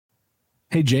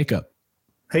Hey, Jacob,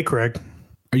 Hey, Craig.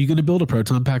 are you going to build a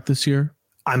proton pack this year?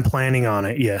 I'm planning on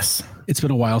it, yes. It's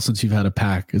been a while since you've had a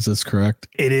pack. Is this correct?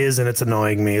 It is, and it's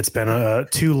annoying me. It's been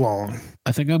too long.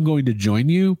 I think I'm going to join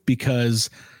you because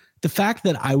the fact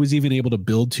that I was even able to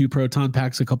build 2 proton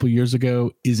packs a couple years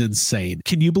ago is insane.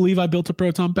 Can you believe I built a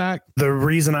proton pack? The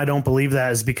reason I don't believe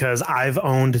that is because I've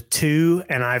owned 2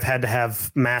 and I've had to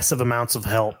have massive amounts of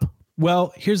help.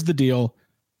 Well, here's the deal.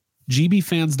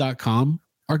 gbfans.com.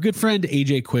 Our good friend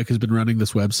AJ Quick has been running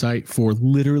this website for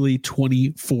literally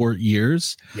 24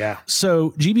 years. Yeah.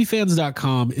 So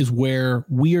gbfans.com is where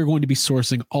we are going to be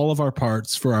sourcing all of our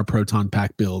parts for our proton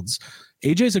pack builds.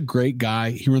 AJ's a great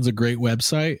guy. He runs a great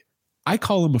website. I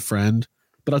call him a friend,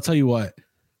 but I'll tell you what,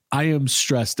 I am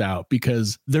stressed out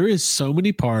because there is so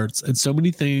many parts and so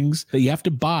many things that you have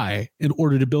to buy in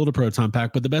order to build a proton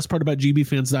pack. But the best part about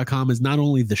gbfans.com is not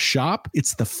only the shop,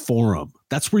 it's the forum.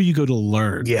 That's where you go to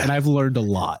learn. Yeah. And I've learned a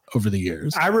lot over the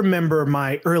years. I remember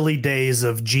my early days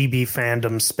of GB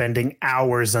fandom spending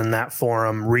hours in that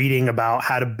forum reading about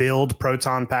how to build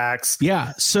proton packs.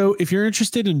 Yeah. So if you're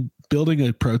interested in building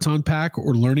a proton pack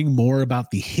or learning more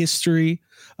about the history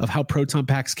of how proton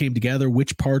packs came together,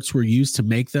 which parts were used to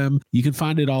make them, you can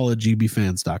find it all at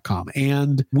gbfans.com.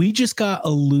 And we just got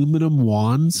aluminum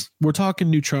wands. We're talking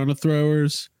neutrino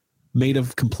throwers made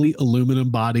of complete aluminum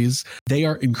bodies. They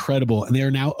are incredible, and they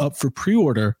are now up for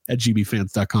pre-order at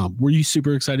gbfans.com. Were you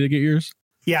super excited to get yours?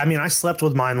 Yeah, I mean, I slept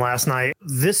with mine last night.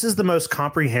 This is the most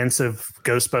comprehensive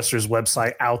Ghostbusters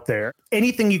website out there.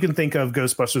 Anything you can think of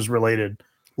Ghostbusters related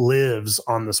lives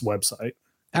on this website.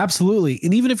 Absolutely.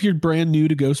 And even if you're brand new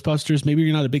to Ghostbusters, maybe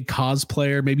you're not a big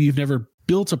cosplayer, maybe you've never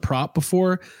built a prop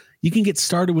before, you can get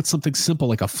started with something simple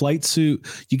like a flight suit.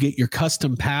 You get your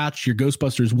custom patch, your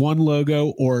Ghostbusters 1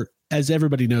 logo, or as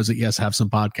everybody knows at Yes Have Some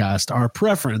Podcast, our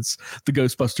preference, the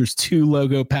Ghostbusters 2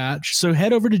 logo patch. So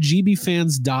head over to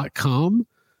gbfans.com.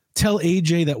 Tell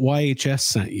AJ that YHS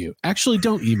sent you. Actually,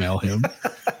 don't email him.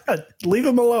 Leave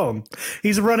him alone.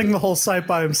 He's running the whole site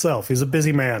by himself. He's a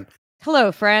busy man.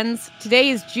 Hello, friends. Today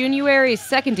is January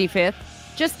 2nd.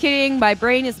 Just kidding, my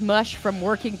brain is mush from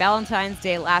working Valentine's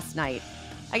Day last night.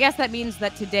 I guess that means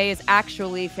that today is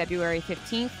actually February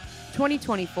 15th,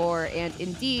 2024, and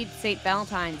indeed, St.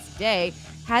 Valentine's Day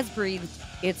has breathed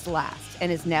its last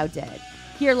and is now dead.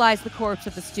 Here lies the corpse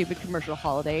of the stupid commercial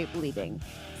holiday, Bleeding.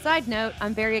 Side note,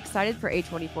 I'm very excited for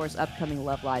A24's upcoming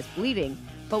Love Lies Bleeding,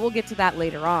 but we'll get to that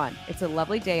later on. It's a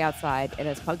lovely day outside, and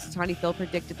as Punxsutawney Phil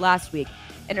predicted last week,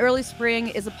 an early spring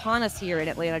is upon us here in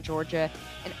Atlanta, Georgia,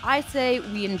 and I say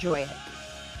we enjoy it.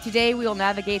 Today, we will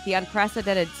navigate the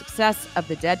unprecedented success of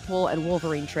the Deadpool and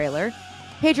Wolverine trailer,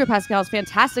 Pedro Pascal's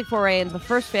fantastic foray into the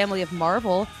first family of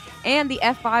Marvel, and the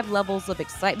F5 levels of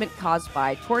excitement caused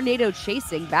by tornado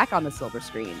chasing back on the silver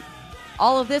screen.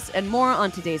 All of this and more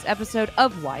on today's episode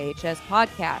of YHS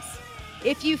Podcasts.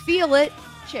 If you feel it,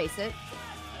 chase it.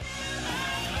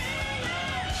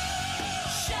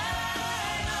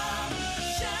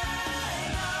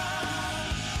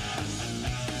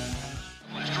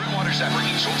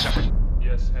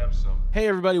 Yes, have some. Hey,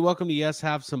 everybody. Welcome to Yes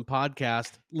Have Some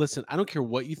Podcast. Listen, I don't care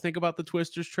what you think about the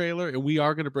Twisters trailer, and we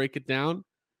are going to break it down.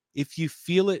 If you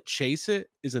feel it, chase it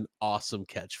is an awesome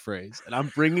catchphrase, and I'm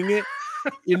bringing it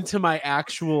into my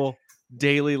actual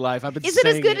daily life. I've been Is it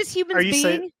as saying good as humans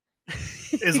being?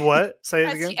 Is what? Say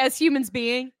it again. As humans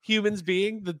being? Humans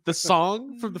Being, the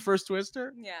song from the first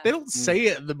Twister. Yeah. They don't say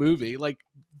it in the movie. Like,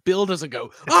 Bill doesn't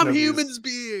go, It's I'm no Humans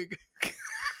Being.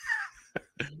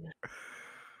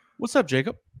 What's up,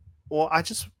 Jacob? Well,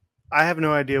 I have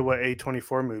no idea what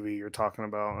A24 movie you're talking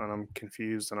about, and I'm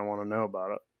confused and I want to know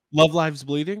about it. Love Lives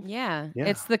Bleeding? Yeah. Yeah.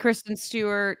 It's the Kristen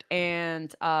Stewart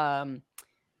and I'm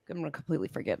gonna completely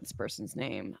forget this person's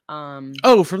name.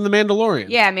 Oh, from The Mandalorian.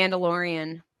 Yeah,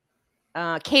 Mandalorian.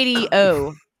 Katie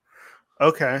O.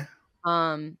 Okay.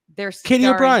 They're Katie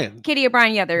O'Brien. Katie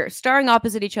O'Brien, yeah, they're starring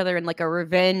opposite each other in like a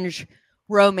revenge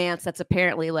romance that's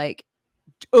apparently like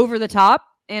over the top,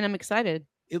 and I'm excited.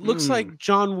 It looks like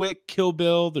John Wick, Kill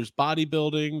Bill. There's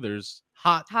bodybuilding. There's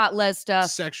hot les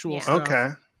stuff. sexual Yeah. stuff. Okay.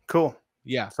 Cool.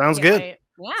 Yeah. Sounds Can't good. wait.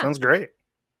 Yeah. Sounds great.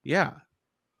 Yeah.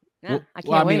 Yeah, I can't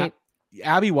Well, I wait. mean,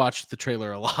 Abby watched the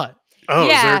trailer a lot. Oh,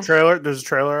 Yeah. is there a trailer? There's a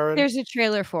trailer already? There's a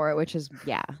trailer for it, which is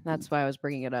that's why I was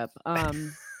bringing it up.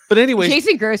 But anyway,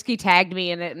 Jason Gursky tagged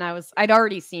me in it, and I'd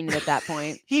already seen it at that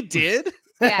point. he did.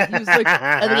 Yeah, he was like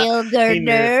a little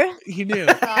gardener, He knew.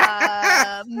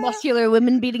 muscular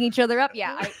women beating each other up.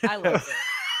 Yeah, I loved it.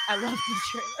 I loved the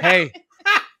trailer. Hey,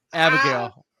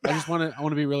 Abigail, I want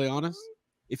to be really honest.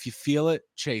 If you feel it,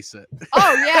 chase it.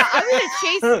 Oh yeah,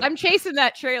 I'm chasing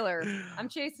that trailer. I'm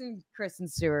chasing Kristen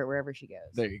Stewart wherever she goes.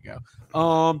 There you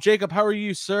go. Jacob, how are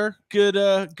you, sir? Good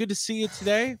to see you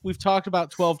today. We've talked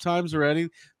about 12 times already.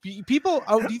 People,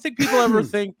 do you think people ever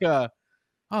think, oh,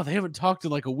 they haven't talked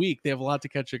in like a week? They have a lot to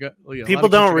catch up. People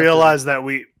don't realize that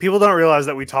we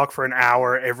talk for an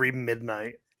hour every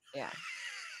midnight. Yeah.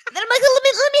 Then I'm like,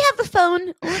 let me have the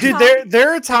phone. Dude,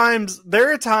 there are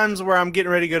times where I'm getting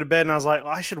ready to go to bed and I was like,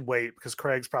 I should wait because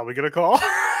Craig's probably gonna call.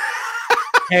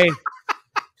 Hey,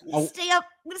 I'm gonna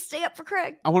stay up for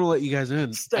Craig. I want to let you guys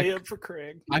in. Stay up for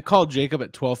Craig. I called Jacob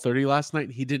at 12:30 last night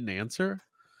and he didn't answer.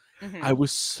 Mm-hmm. I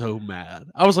was so mad.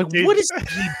 I was like, Dude. what is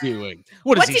he doing?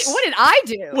 What did I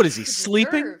do? What is he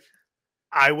sleeping?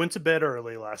 I went to bed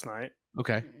early last night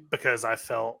Okay. because I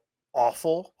felt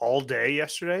awful all day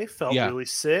yesterday. Felt really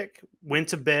sick. Went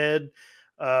to bed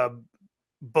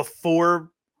before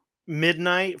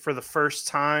midnight for the first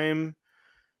time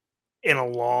in a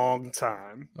long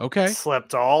time. Okay.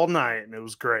 Slept all night and it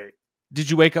was great. Did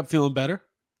you wake up feeling better?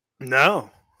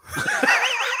 No.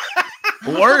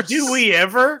 Worse. Do we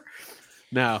ever?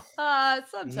 No.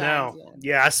 Sometimes. No.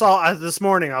 Yeah, I saw this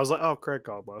morning. I was like, oh, Craig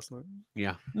called last night.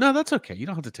 Yeah. No, that's okay. You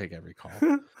don't have to take every call.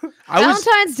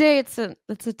 Valentine's Day, it's a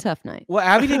tough night. Well,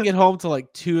 Abby didn't get home till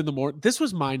like 2 a.m. This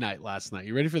was my night last night.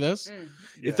 You ready for this?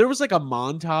 Yeah. If there was like a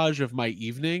montage of my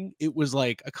evening, it was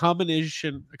like a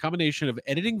combination of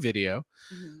editing video,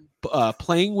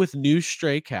 playing with new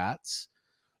stray cats,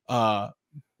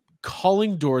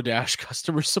 calling DoorDash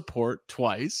customer support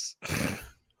twice.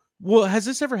 Well, has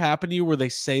this ever happened to you where they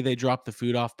say they dropped the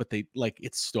food off, but they like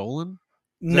it's stolen?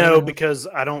 No, because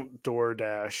I don't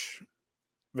DoorDash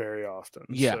very often.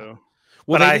 Yeah. So.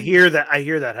 Well, but I hear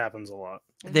that happens a lot.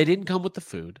 They didn't come with the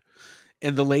food.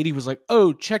 And the lady was like,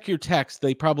 oh, check your text.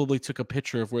 They probably took a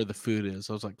picture of where the food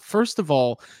is. I was like, first of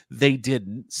all, they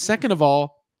didn't. Second of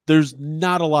all, there's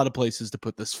not a lot of places to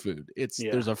put this food.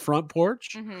 There's a front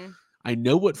porch. I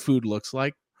know what food looks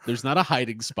like. There's not a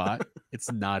hiding spot.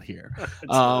 It's not here.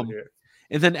 Not here.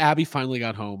 And then Abby finally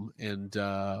got home and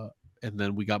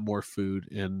then we got more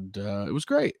food and it was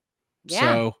great. Yeah.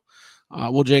 So,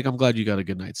 well, Jake, I'm glad you got a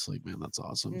good night's sleep, man. That's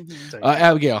awesome. Thank you.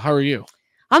 Abigail, how are you?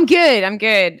 I'm good.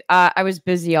 I was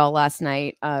busy all last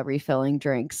night refilling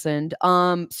drinks and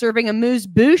serving amuse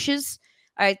bouches.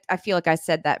 I feel like I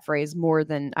said that phrase more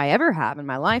than I ever have in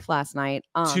my life last night.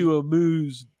 To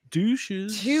amuse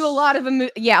douches. A lot of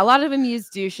amuse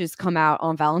douches come out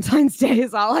on Valentine's Day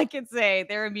is all I can say.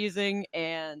 They're amusing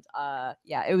and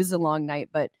it was a long night,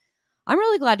 but I'm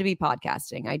really glad to be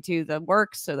podcasting. I do the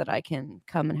work so that I can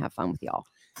come and have fun with y'all.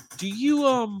 Do you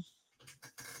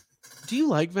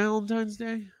like Valentine's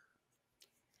Day?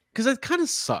 Because it kind of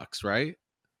sucks, right?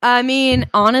 I mean,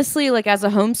 honestly, like as a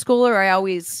homeschooler, I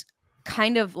always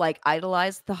kind of like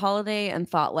idolized the holiday and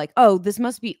thought like, oh, this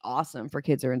must be awesome for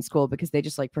kids who are in school because they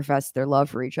just like profess their love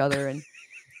for each other and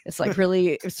it's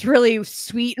really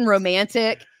sweet and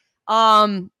romantic.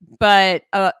 But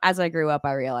as I grew up,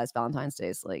 I realized Valentine's Day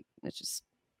is like it's just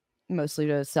mostly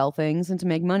to sell things and to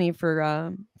make money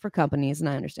for companies, and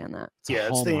I understand that.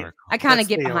 I kind of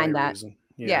get behind that. Reason.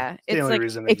 Yeah, it's the only like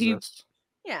reason if exists.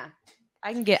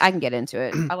 I can get into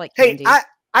it. I like Hey, candy.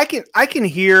 I can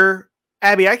hear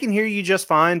Abby. I can hear you just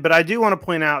fine, but I do want to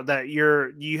point out that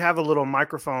you have a little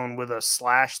microphone with a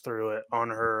slash through it on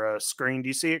her screen. Do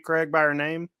you see it, Craig, by her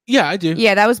name? Yeah, I do.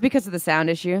 Yeah, that was because of the sound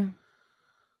issue.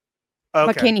 Okay.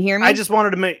 But can you hear me? I just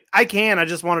wanted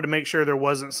to make sure there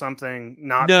wasn't something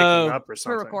not picking up or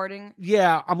something. For recording.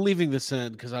 Yeah, I'm leaving this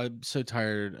in because I'm so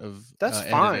tired of. That's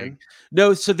fine. Editing.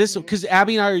 No, so this because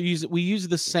Abby and I use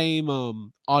the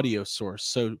same audio source,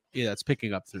 so yeah, it's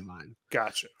picking up through mine.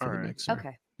 Gotcha. All right. Mixer.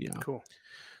 Okay. Yeah. Cool.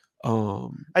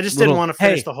 I just didn't want to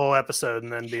finish the whole episode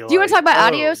and then be like, do you want to talk about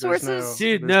audio sources?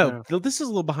 Dude, no. This is a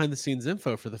little behind the scenes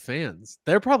info for the fans.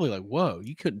 They're probably like, whoa,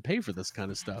 you couldn't pay for this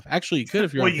kind of stuff. Actually, you could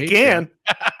if you're on Patreon. Can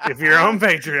if you're on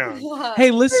Patreon.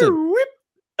 Hey, listen.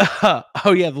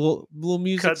 Oh yeah, the little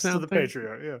music cuts sound to the thing.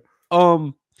 Patreon. Yeah.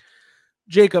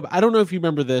 Jacob, I don't know if you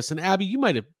remember this, and Abby, you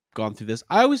might have gone through this.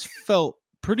 I always felt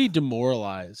pretty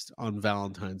demoralized on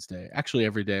Valentine's Day. Actually,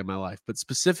 every day of my life, but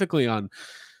specifically on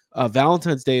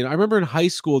Valentine's Day. And I remember in high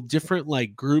school, different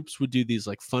like groups would do these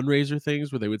like fundraiser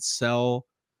things where they would sell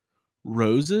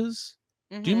roses.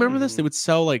 Do you remember this? They would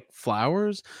sell like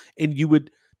flowers, and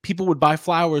people would buy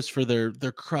flowers for their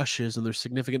crushes and their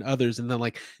significant others. And then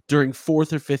like during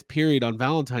 4th or 5th period on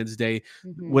Valentine's Day,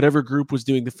 whatever group was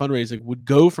doing the fundraising would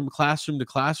go from classroom to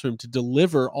classroom to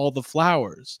deliver all the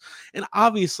flowers. And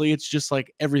obviously it's just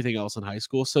like everything else in high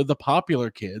school. So the popular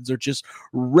kids are just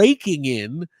raking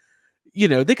in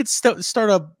they could start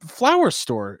a flower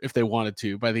store if they wanted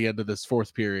to by the end of this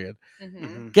fourth period.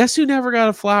 Mm-hmm. Guess who never got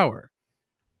a flower?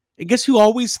 And guess who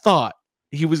always thought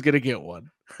he was going to get one?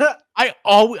 I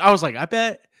was like, I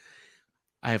bet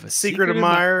I have a secret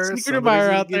admirer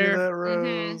out there. That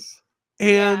rose.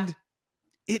 And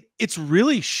it's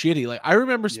really shitty. Like, I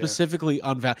remember specifically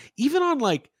on even on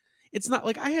like, it's not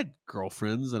like I had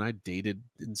girlfriends and I dated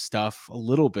and stuff a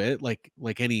little bit, like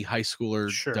any high schooler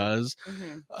does.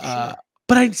 Mm-hmm.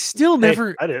 But I still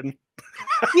never. I didn't.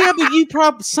 Yeah, but you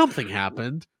something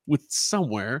happened with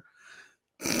somewhere.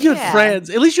 You had friends.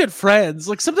 At least you had friends.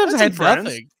 Like sometimes I had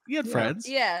nothing. You had friends.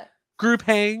 Yeah. Group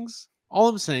hangs. All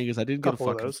I'm saying is I didn't get a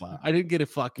fucking flower. I didn't get a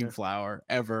fucking flower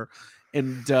ever.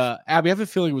 And Abby, I have a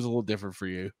feeling it was a little different for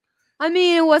you. I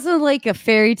mean, it wasn't like a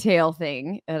fairy tale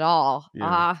thing at all.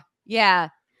 Yeah.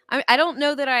 I don't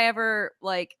know that I ever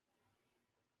like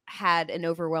had an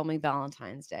overwhelming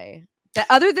Valentine's Day.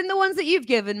 Other than the ones that you've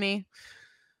given me.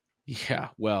 Yeah,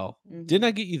 well, didn't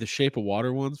I get you the Shape of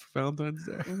Water ones for Valentine's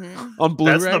Day on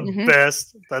Blu-ray? That's the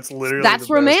best. That's literally the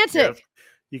romantic best gift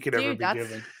you could ever be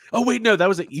given. Oh wait, no, that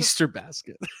was an Easter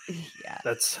basket. Yeah,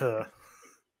 that's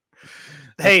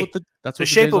hey, that's what the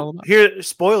Shape of here.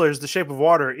 Spoilers: The Shape of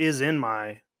Water is in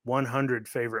my 100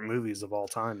 favorite movies of all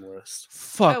time list.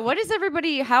 Fuck. So what is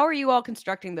everybody? How are you all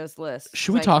constructing those lists?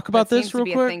 Should we talk about this real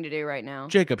quick? quick? A thing to do right now,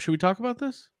 Jacob. Should we talk about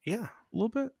this? Yeah, a little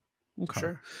bit. Okay.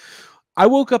 Sure. I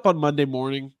woke up on Monday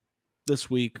morning this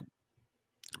week,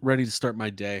 ready to start my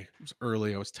day. It was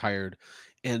early. I was tired,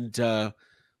 and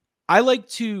I like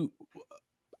to.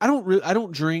 I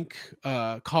don't drink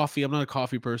coffee. I'm not a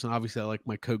coffee person. Obviously, I like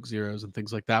my Coke Zeros and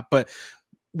things like that. But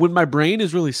when my brain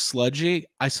is really sludgy,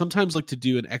 I sometimes like to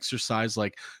do an exercise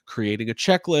like creating a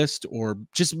checklist, or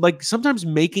just like sometimes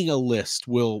making a list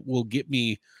will get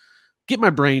my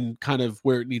brain kind of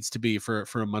where it needs to be for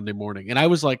a Monday morning. And I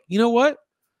was like, you know what?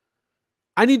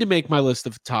 I need to make my list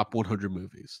of top 100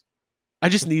 movies. I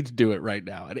just need to do it right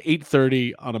now at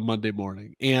 8:30 on a Monday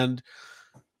morning. And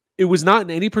it was not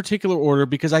in any particular order,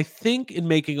 because I think in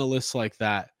making a list like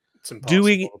that, it's impossible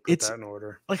to put that in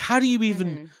order. Like, how do you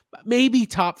even maybe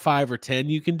top 5 or 10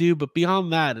 you can do, but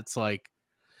beyond that, it's like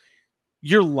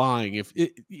you're lying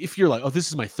if you're like, oh, this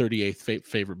is my 38th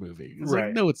favorite movie. It's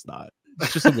like, no, it's not.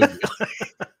 It's just a movie.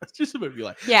 It's just a movie.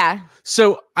 Like, yeah.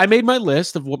 So I made my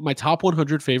list of what my top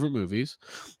 100 favorite movies,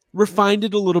 refined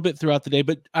it a little bit throughout the day,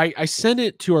 but I sent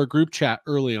it to our group chat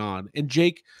early on. And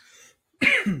Jake,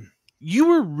 you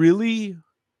were really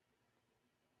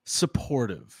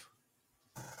supportive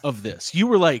of this. You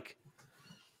were like,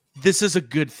 this is a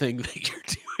good thing that you're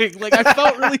doing. Like, I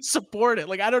felt really supported.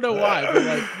 Like, I don't know why, but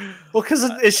like, well, because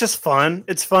it's just fun.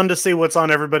 It's fun to see what's on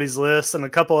everybody's list. And a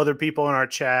couple other people in our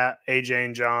chat, AJ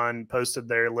and John, posted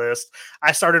their list.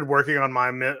 I started working on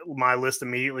my list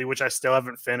immediately, which I still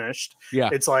haven't finished. Yeah,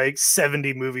 it's like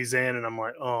 70 movies in, and I'm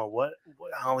like, oh, what?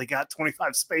 I only got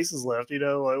 25 spaces left. Like,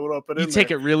 what do I put in? You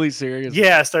take it really seriously.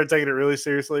 Yeah, I started taking it really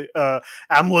seriously.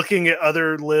 I'm looking at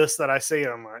other lists that I see,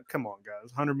 and I'm like, come on,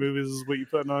 guys, 100 movies is what you're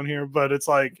putting on here, but it's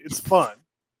like, it's fun.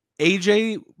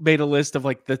 AJ made a list of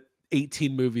like the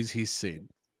 18 movies he's seen.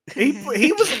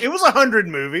 It was 100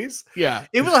 movies. Yeah,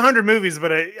 it was 100 movies,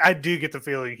 but I do get the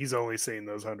feeling he's only seen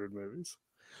those 100 movies.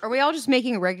 Are we all just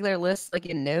making regular lists like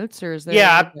in notes, or is there?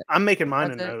 Yeah, I'm making mine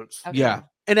in notes. Okay. Yeah,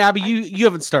 and Abby, you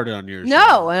haven't started on yours.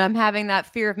 No, and I'm having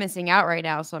that fear of missing out right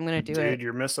now, so I'm gonna do it. Dude,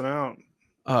 you're missing out.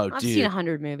 Oh, I've seen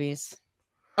 100 movies.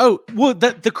 Oh, well,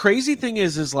 the crazy thing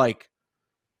is like,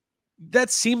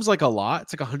 that seems like a lot.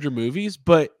 It's like 100 movies,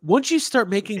 but once you start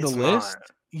making the list,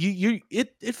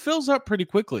 it fills up pretty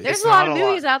quickly. There's a lot of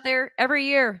movies out there every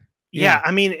year. Yeah, I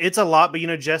mean, it's a lot, but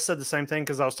Jess said the same thing,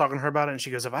 because I was talking to her about it, and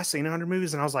she goes, have I seen 100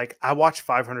 movies? And I was like, I watch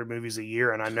 500 movies a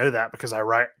year, and I know that because I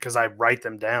write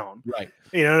them down. Right.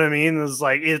 You know what I mean? It's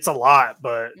like, it's a lot,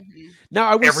 but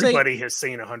now everybody has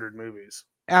seen 100 movies.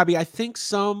 Abby, I think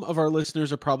some of our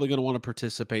listeners are probably going to want to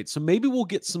participate. So maybe we'll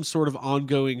get some sort of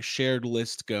ongoing shared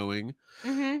list going.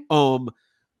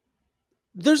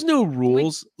 There's no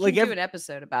rules. We can do an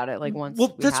episode about it once.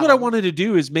 Well, that's what I wanted to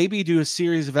do, is maybe do a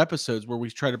series of episodes where we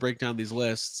try to break down these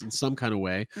lists in some kind of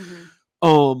way.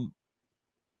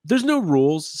 There's no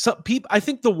rules. Some people, I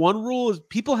think the one rule is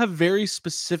people have very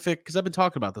specific, because I've been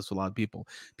talking about this with a lot of people.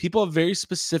 People have very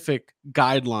specific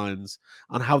guidelines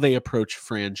on how they approach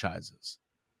franchises.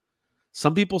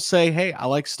 Some people say, hey, I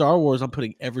like Star Wars. I'm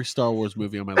putting every Star Wars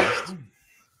movie on my list.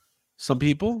 Some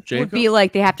people, Jacob, would be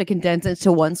like they have to condense it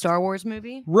to one Star Wars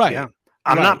movie. Right. Yeah.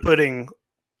 I'm not putting,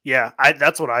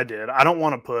 that's what I did. I don't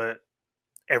want to put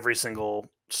every single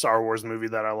Star Wars movie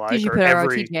that I like. Did you put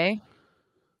ROTJ?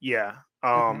 Yeah.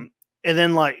 And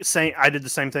then like I did the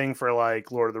same thing for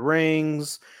like Lord of the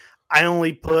Rings. I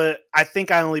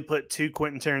think I only put 2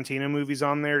 Quentin Tarantino movies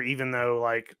on there, even though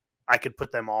like I could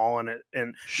put them all in it.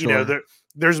 And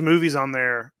there's movies on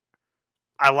there.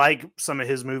 I like some of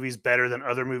his movies better than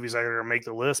other movies that are gonna make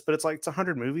the list, but it's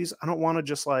 100 movies. I don't want to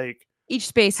just like each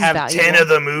space have is valuable. 10 of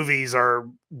the movies are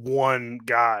one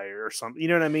guy or something. You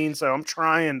know what I mean? So I'm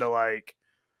trying to like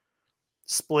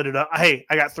split it up. Hey,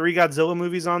 I got 3 Godzilla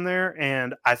movies on there,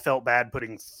 and I felt bad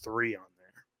putting 3 on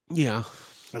there. Yeah.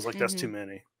 I was like, that's too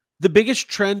many. The biggest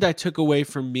trend I took away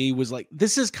from me was like,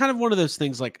 this is kind of one of those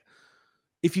things. Like,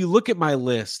 if you look at my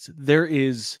list, there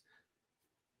is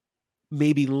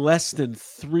maybe less than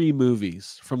 3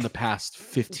 movies from the past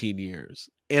 15 years.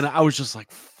 And I was just like,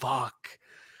 fuck.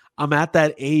 I'm at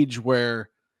that age where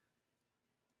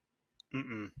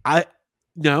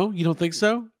no, you don't think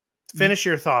so? Finish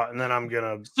your thought, and then I'm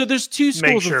gonna. So there's 2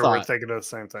 schools make sure of thought. we're thinking of the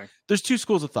same thing. There's 2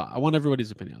 schools of thought. I want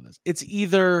everybody's opinion on this. It's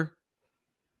either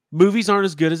movies aren't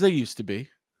as good as they used to be,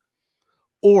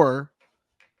 or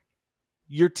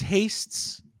your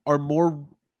tastes are more.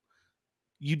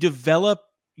 You develop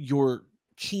your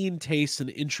keen tastes and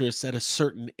interests at a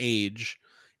certain age,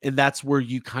 and that's where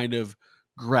you kind of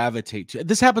gravitate to.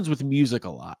 This happens with music a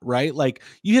lot, right? Like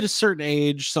you hit a certain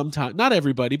age, sometimes, not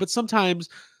everybody, but sometimes,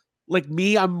 like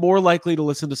me, I'm more likely to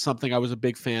listen to something I was a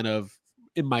big fan of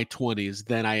in my 20s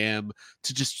than I am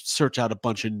to just search out a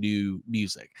bunch of new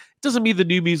music. It doesn't mean the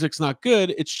new music's not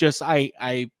good. It's just I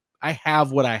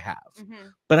have what I have,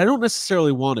 but I don't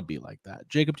necessarily want to be like that.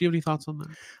 Jacob, do you have any thoughts on that?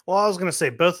 Well, I was going to say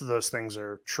both of those things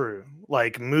are true.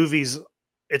 Like movies,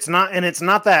 it's not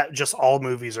that just all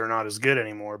movies are not as good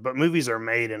anymore, but movies are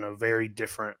made in a very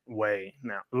different way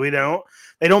now.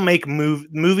 They don't make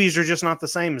movies are just not the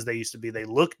same as they used to be. They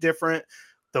look different.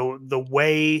 The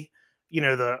way,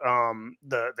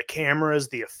 the cameras,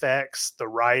 the effects, the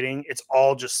writing, it's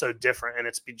all just so different. And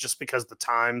it's just because the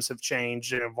times have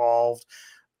changed and evolved.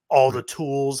 All the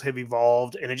tools have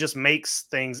evolved, and it just makes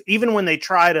things, even when they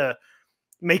try to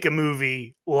make a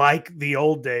movie like the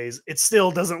old days, it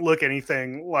still doesn't look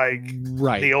anything like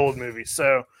the old movie.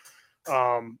 So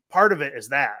part of it is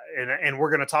that, and we're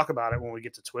going to talk about it when we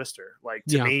get to Twister. Like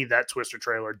to me, that Twister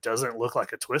trailer doesn't look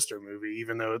like a Twister movie,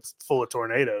 even though it's full of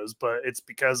tornadoes, but it's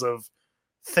because of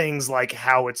things like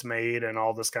how it's made and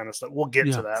all this kind of stuff. We'll get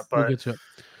to that, but, we'll get to it.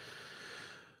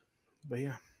 But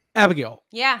yeah. Abigail.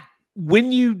 Yeah.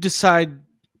 When you decide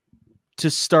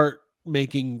to start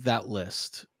making that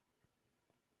list,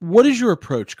 what is your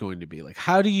approach going to be? Like,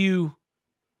 how do you,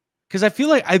 because I feel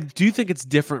like I do think it's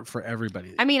different for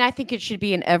everybody. I mean, I think it should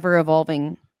be an ever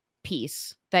evolving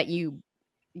piece that you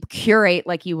curate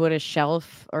like you would a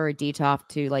shelf or a detop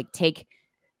to like take.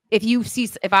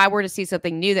 If I were to see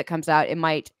something new that comes out, it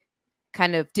might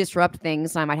kind of disrupt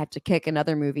things. I might have to kick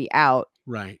another movie out.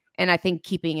 Right. And I think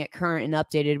keeping it current and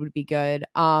updated would be good.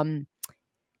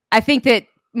 I think that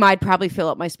might probably fill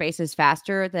up my spaces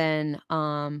faster than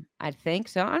I'd think.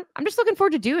 So I'm just looking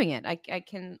forward to doing it. I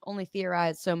can only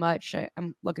theorize so much.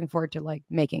 I'm looking forward to like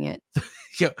making it.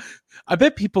 Yeah, I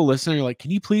bet people listening are like,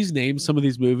 "Can you please name some of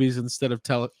these movies instead of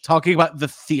talking about the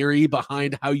theory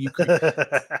behind how you could?"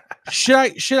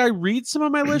 Should I read some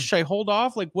of my list? Should I hold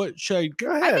off? Like, what should I?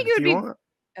 Go ahead. I think it would be want.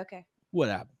 Okay. What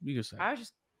happened? You go say.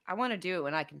 I want to do it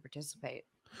when I can participate.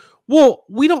 Well,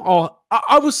 we don't all.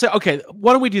 I would say, okay,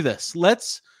 why don't we do this?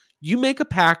 You make a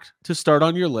pact to start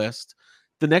on your list.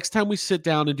 The next time we sit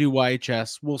down and do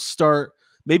YHS, we'll start.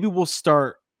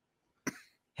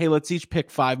 Hey, let's each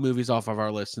pick 5 movies off of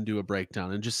our list and do a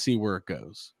breakdown and just see where it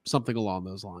goes. Something along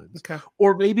those lines. Okay.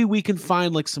 Or maybe we can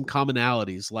find like some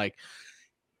commonalities. Like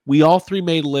we all 3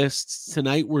 made lists.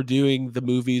 Tonight we're doing the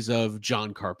movies of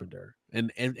John Carpenter. And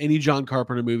any John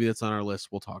Carpenter movie that's on our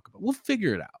list, we'll talk about. We'll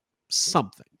figure it out.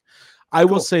 Something. I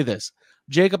will say this.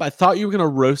 Jacob, I thought you were going to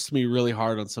roast me really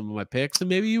hard on some of my picks, and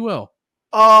maybe you will.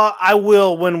 I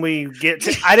will when we get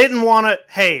to. I didn't want to.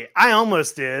 Hey, I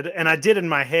almost did, and I did in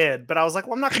my head, but I was like,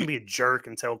 well, I'm not going to be a jerk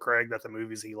and tell Craig that the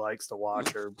movies he likes to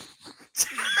watch are.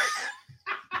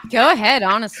 Go ahead,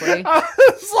 honestly. I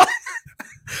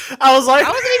was like,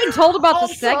 I wasn't even told about the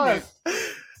segment.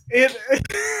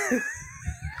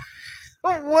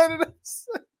 What did I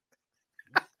say?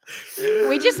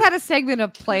 We just had a segment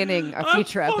of planning a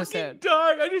future episode.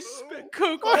 Dying. I just spit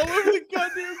Coke all over the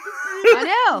goddamn computer. I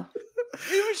know.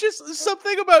 It was just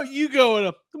something about you going,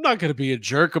 I'm not going to be a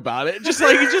jerk about it. It just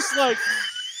made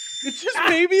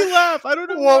me laugh. I don't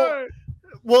know why.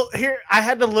 Well, here, I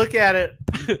had to look at it.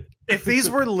 If these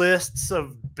were lists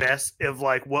of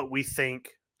like what we think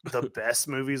the best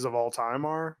movies of all time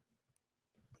are,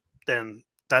 then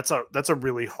that's a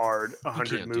really hard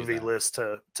 100 can't do movie that. list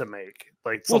to make.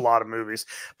 Like it's Well- a lot of movies.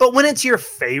 But when it's your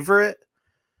favorite,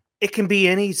 it can be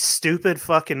any stupid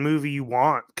fucking movie you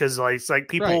want because like it's like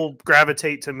people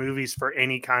gravitate to movies for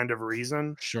any kind of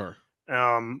reason. Sure.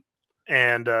 And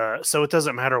so it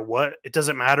doesn't matter what. It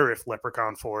doesn't matter if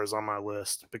Leprechaun 4 is on my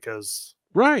list because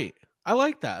Right. I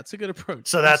like that. It's a good approach.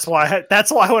 so that's why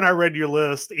when I read your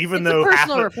list, even though half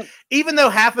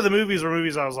of the movies were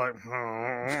movies I was like,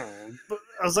 but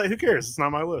I was like, who cares? It's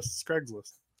not my list. It's Craig's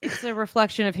list. It's a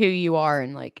reflection of who you are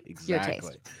and like your Exactly.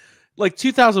 taste. Like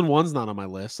 2001's not on my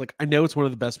list. Like I know it's one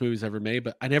of the best movies ever made,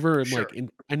 but I never am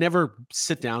I never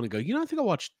sit down and go, I think I'll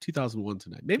watch 2001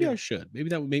 tonight. Maybe I should. Maybe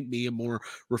that would make me a more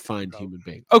refined human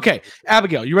being. Okay,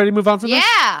 Abigail, you ready to move on from this?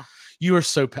 Yeah. You are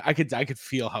so I could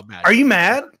feel how mad. Are you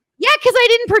mad? Yeah, because I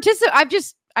didn't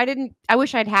participate. I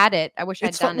wish I'd had it. I wish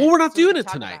I'd done it. Well, we're not so we doing could it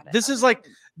talk tonight. about it. This is like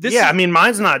this. Yeah, I mean,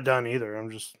 mine's not done either.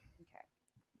 I'm just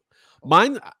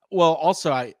mine. Well,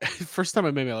 also, I first time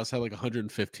I made my list, I had like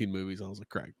 115 movies. I was like,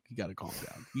 Craig, you got to calm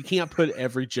down. You can't put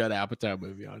every Judd Apatow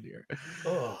movie on here.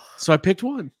 So I picked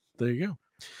one. There you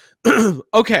go.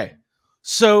 Okay,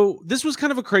 so this was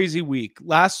kind of a crazy week.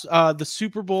 The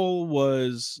Super Bowl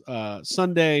was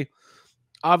Sunday.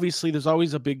 Obviously, there's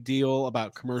always a big deal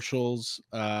about commercials.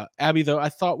 Abby, though, I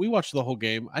thought we watched the whole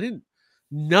game.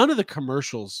 None of the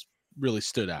commercials really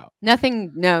stood out.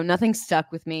 Nothing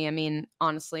stuck with me. I mean,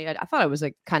 honestly, I thought it was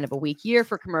a kind of a weak year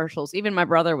for commercials. Even my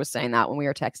brother was saying that when we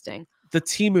were texting. The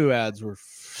Temu ads were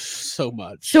so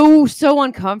much. So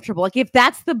uncomfortable. Like if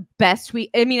that's the best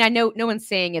I mean, I know no one's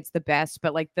saying it's the best,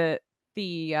 but like the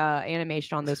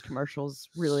animation on those commercials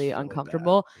really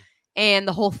uncomfortable. Bad. And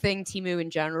the whole thing, Temu in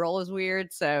general, is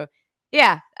weird. So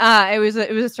yeah, it was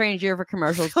a strange year for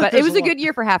commercials, but it was a good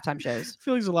year for halftime shows. I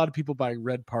feel like there's a lot of people buying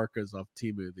red parkas off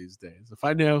Temu these days. If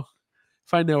I know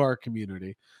our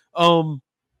community,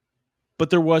 but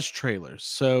there was trailers.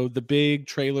 So the big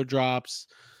trailer drops.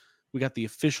 We got the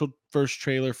official first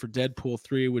trailer for Deadpool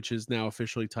 3, which is now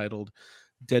officially titled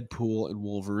Deadpool and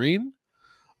Wolverine.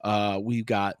 We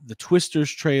got the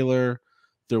Twisters trailer.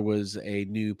 There was a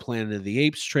new Planet of the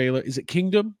Apes trailer. Is it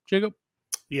Kingdom, Jacob?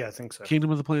 Yeah, I think so.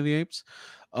 Kingdom of the Planet of the Apes.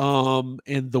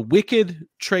 And the Wicked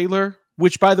trailer,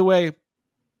 which by the way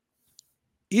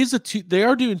is they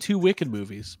are doing 2 Wicked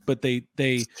movies, but it's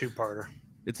a two-parter.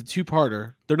 It's a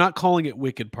 2-parter. They're not calling it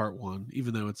Wicked Part 1,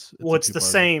 even though it's the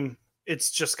same.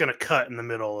 It's just going to cut in the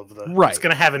middle of the right. It's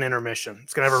going to have an intermission.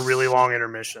 It's going to have a really long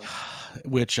intermission,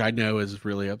 which I know is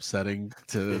really upsetting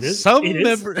to some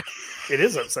members. It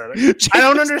is upsetting. I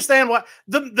don't understand why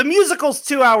the musical's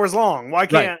 2 hours long. Why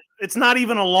can't it's not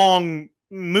even a long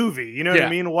movie? You know what I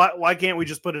mean? Why can't we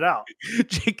just put it out?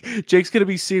 Jake's going to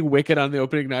be seeing Wicked on the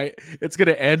opening night. It's going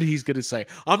to end. He's going to say,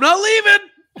 "I'm not leaving.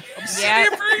 I'm sitting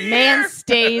here for a year." Man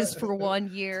stays for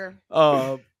 1 year.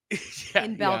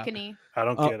 In balcony. I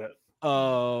don't get it.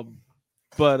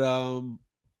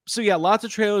 So yeah, lots of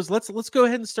trailers. Let's go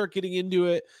ahead and start getting into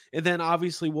it, and then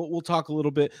obviously we'll talk a little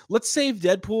bit. Let's save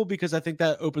Deadpool because I think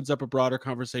that opens up a broader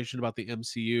conversation about the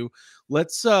MCU.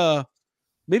 Let's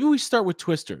maybe we start with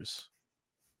Twisters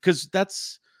because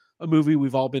that's a movie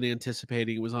we've all been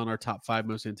anticipating. It was on our top 5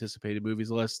 most anticipated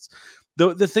movies lists.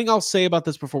 The thing I'll say about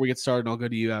this before we get started, and I'll go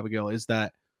to you, Abigail, is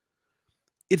that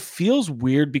it feels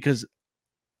weird because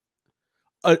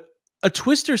a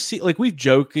Twister like we've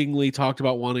jokingly talked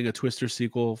about wanting a Twister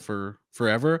sequel for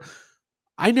forever.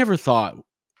 I never thought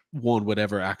one would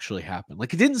ever actually happen.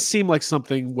 Like it didn't seem like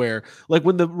something where like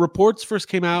when the reports first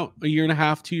came out a year and a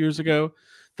half, 2 years ago,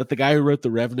 that the guy who wrote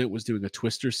The Revenant was doing a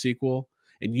Twister sequel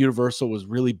and Universal was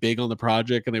really big on the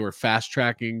project and they were fast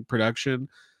tracking production.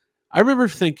 I remember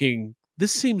thinking,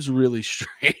 this seems really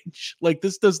strange. Like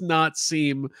this does not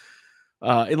seem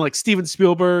and like Steven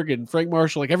Spielberg and Frank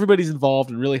Marshall, like everybody's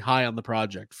involved and really high on the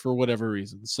project for whatever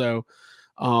reason. So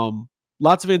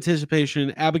lots of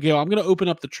anticipation. Abigail, I'm going to open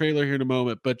up the trailer here in a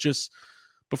moment, but just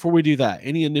before we do that,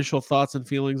 any initial thoughts and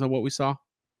feelings on what we saw?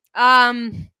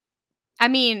 I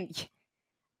mean,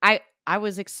 I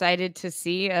was excited to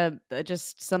see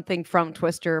just something from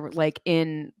Twister like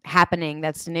happening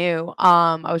that's new.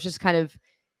 I was just kind of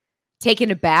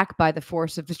taken aback by the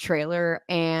force of the trailer,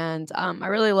 and I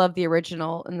really love the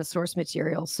original and the source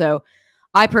material. So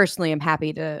I personally am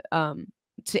happy to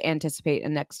anticipate a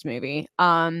next movie.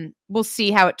 We'll see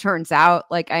how it turns out.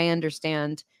 Like I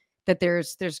understand that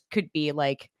there's could be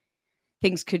like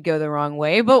things could go the wrong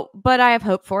way, but I have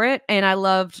hope for it. And I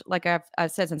loved, like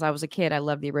I've said since I was a kid, I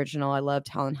loved the original. I loved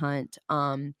Helen Hunt.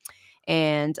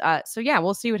 So yeah,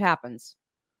 we'll see what happens.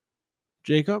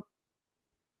 Jacob?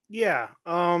 Yeah.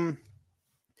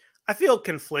 I feel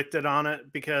conflicted on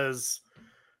it because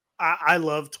I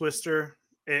love Twister.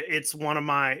 It's one of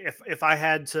my, if I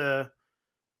had to,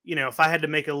 if I had to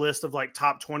make a list of like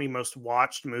top 20 most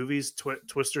watched movies,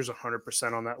 Twister's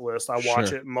 100% on that list. I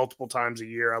watch it multiple times a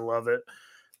year. I love it.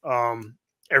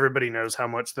 Everybody knows how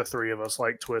much the three of us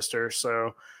like Twister.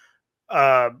 So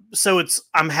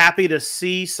I'm happy to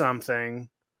see something,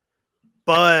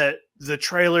 but the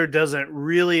trailer doesn't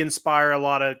really inspire a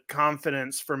lot of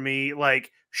confidence for me.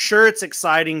 Like, sure, it's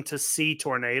exciting to see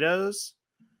tornadoes.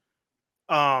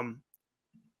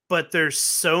 But there's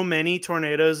so many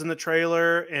tornadoes in the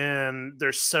trailer and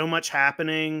there's so much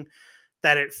happening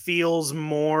that it feels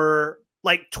more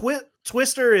like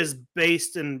Twister is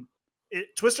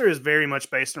Twister is very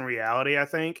much based in reality, I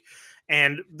think.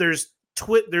 And there's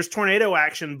tornado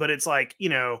action, but it's like,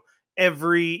 there's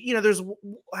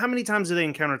how many times do they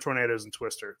encounter tornadoes in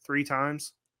Twister? 3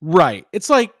 times? Right. It's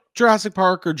like Jurassic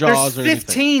Park or Jaws. There's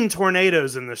 15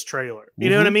 tornadoes in this trailer. You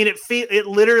know what I mean? It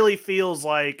literally feels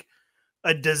like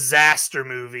a disaster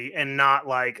movie and not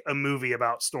like a movie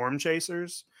about storm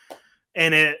chasers.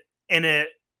 And I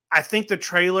think the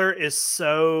trailer is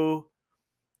so,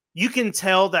 you can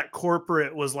tell that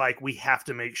corporate was like, we have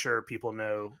to make sure people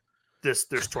know there's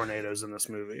tornadoes in this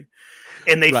movie.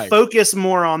 And they focus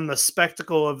more on the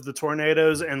spectacle of the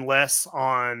tornadoes and less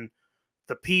on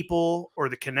the people or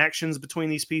the connections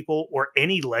between these people or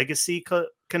any legacy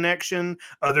connection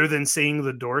other than seeing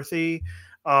the Dorothy.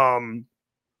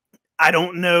 I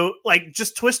don't know, like,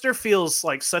 just Twister feels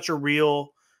like such a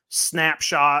real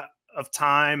snapshot of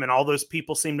time, and all those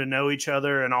people seem to know each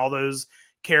other, and all those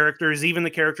characters, even the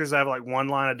characters that have like one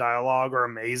line of dialogue, are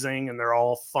amazing, and they're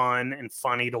all fun and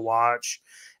funny to watch.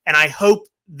 And I hope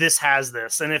this has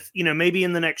this. And if, maybe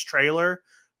in the next trailer,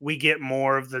 we get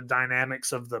more of the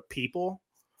dynamics of the people.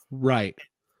 Right.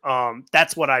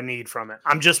 That's what I need from it.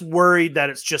 I'm just worried that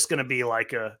it's just going to be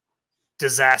like a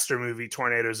disaster movie,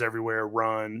 tornadoes everywhere,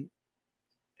 run,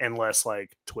 and less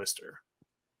like Twister,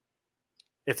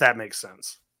 if that makes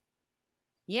sense.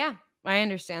 Yeah, I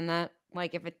understand that.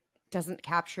 Like, if it doesn't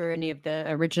capture any of the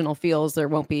original feels, there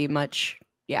won't be much.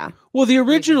 Yeah. Well, the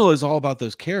original is all about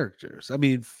those characters. I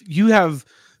mean, you have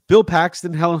Bill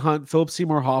Paxton, Helen Hunt, Philip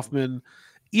Seymour Hoffman,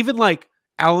 even like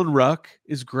Alan Ruck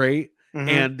is great.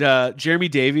 And Jeremy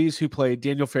Davies, who played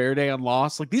Daniel Faraday on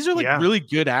Lost. Like, these are like really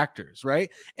good actors, right?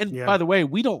 And by the way,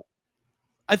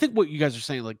 I think what you guys are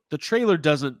saying, like, the trailer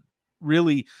doesn't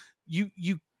really, you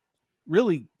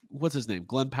really, what's his name?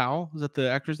 Glenn Powell? Is that the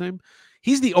actor's name?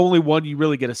 He's the only one you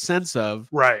really get a sense of.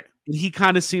 Right. And he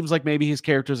kind of seems like maybe his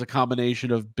character is a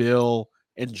combination of Bill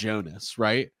and Jonas,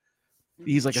 right?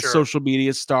 He's like a social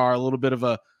media star, a little bit of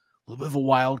a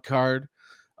wild card.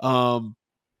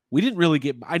 We didn't really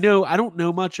get, I don't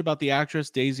know much about the actress,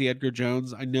 Daisy Edgar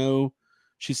Jones. I know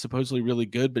she's supposedly really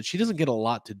good, but she doesn't get a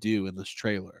lot to do in this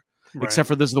trailer. Right. Except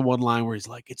for there's the one line where he's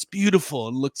like, "It's beautiful,"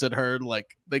 and looks at her and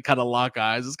like they kind of lock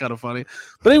eyes. It's kind of funny.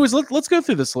 But anyways, let's go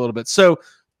through this a little bit. So,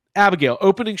 Abigail,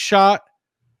 opening shot.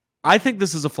 I think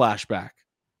this is a flashback.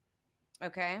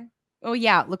 Okay. Oh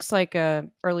yeah, it looks like a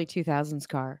early 2000s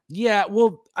car. Yeah,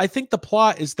 well, I think the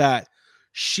plot is that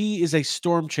she is a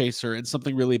storm chaser and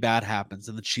something really bad happens,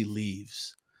 and then she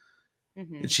leaves.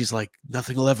 And she's like,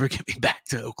 "Nothing will ever get me back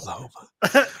to Oklahoma."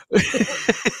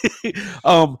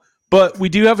 But we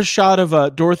do have a shot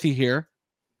of Dorothy here.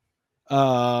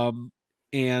 And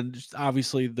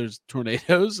obviously there's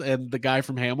tornadoes and the guy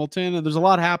from Hamilton, and there's a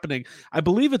lot happening. I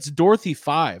believe it's Dorothy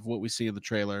 5, what we see in the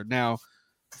trailer. Now,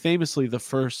 famously, the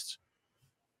first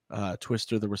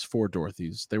Twister, there was 4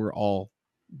 Dorothys. They were all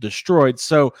destroyed.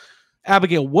 So,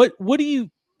 Abigail, what do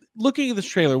you, looking at this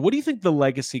trailer, what do you think the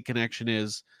legacy connection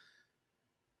is?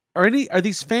 Are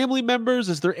these family members?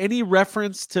 Is there any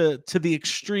reference to the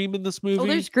extreme in this movie? Oh,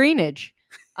 there's greenage.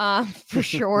 For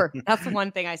sure. That's the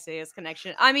one thing I see is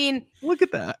connection. I mean, look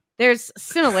at that. There's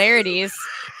similarities.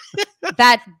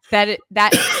 that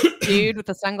dude with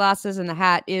the sunglasses and the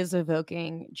hat is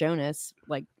evoking Jonas,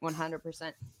 like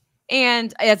 100%.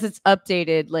 And as it's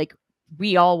updated, like,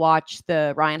 we all watch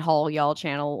the Ryan Hall Y'all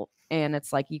channel, and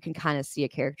it's like you can kind of see a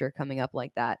character coming up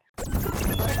like that.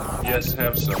 Yes,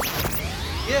 have some.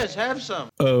 Yes, have some.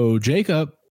 Oh,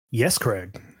 Jacob. Yes,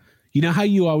 Craig. You know how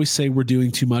you always say we're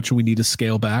doing too much and we need to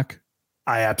scale back?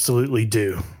 I absolutely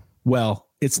do. Well,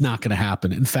 it's not going to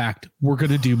happen. In fact, we're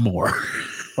going to do more.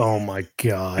 Oh my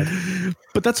God.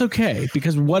 But that's okay,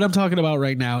 because what I'm talking about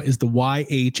right now is the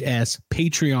YHS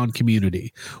Patreon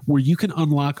community, where you can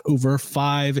unlock over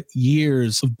 5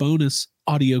 years of bonus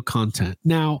audio content.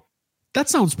 Now, that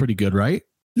sounds pretty good, right?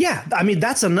 Yeah, I mean,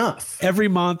 that's enough. Every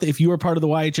month, if you are part of the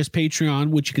YHS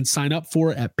Patreon, which you can sign up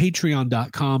for at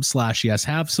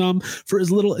patreon.com/yeshavesome, for as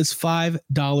little as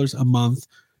 $5 a month,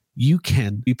 you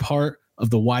can be part of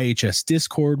the YHS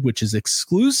Discord, which is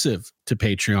exclusive to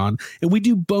Patreon. And we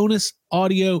do bonus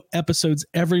audio episodes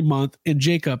every month. And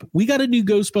Jacob, we got a new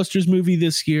Ghostbusters movie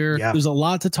this year. Yeah. There's a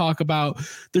lot to talk about.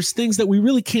 There's things that we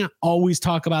really can't always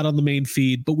talk about on the main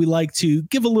feed, but we like to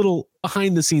give a little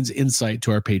behind the scenes insight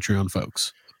to our Patreon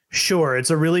folks. Sure. It's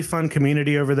a really fun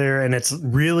community over there, and it's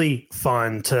really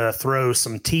fun to throw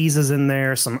some teases in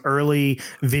there, some early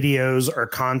videos or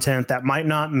content that might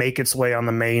not make its way on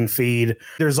the main feed.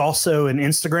 There's also an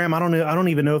Instagram. I don't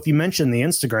even know if you mentioned the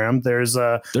Instagram. There's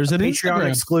an Patreon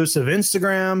exclusive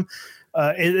Instagram.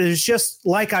 It is just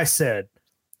like I said,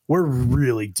 we're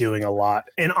really doing a lot.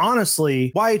 And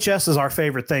honestly, YHS is our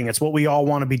favorite thing. It's what we all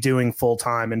want to be doing full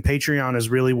time. And Patreon is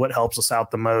really what helps us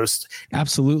out the most.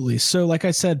 Absolutely. So like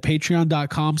I said,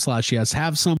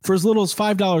 patreon.com/yeshavesome. For as little as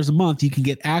 $5 a month, you can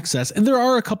get access. And there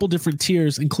are a couple different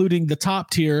tiers, including the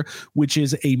top tier, which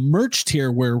is a merch tier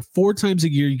where 4 times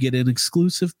a year you get an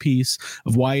exclusive piece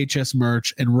of YHS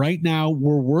merch. And right now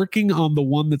we're working on the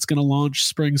one that's going to launch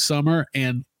spring, summer.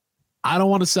 And I don't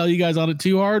want to sell you guys on it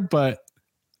too hard, but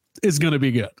it's going to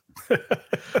be good.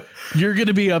 You're going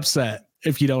to be upset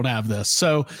if you don't have this.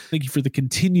 So thank you for the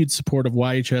continued support of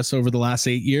YHS over the last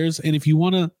 8 years. And if you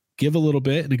want to give a little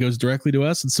bit and it goes directly to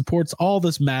us and supports all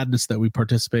this madness that we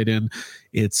participate in,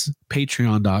 it's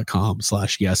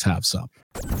patreon.com/yeshavesome.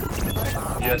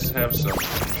 Yes, have some.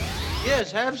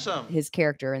 Yes, have some. His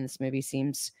character in this movie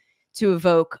seems to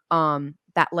evoke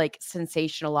that like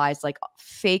sensationalized, like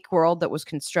fake world that was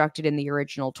constructed in the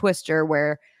original Twister,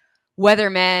 where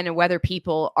weathermen and weather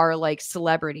people are like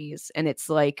celebrities, and it's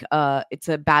like it's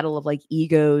a battle of like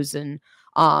egos, and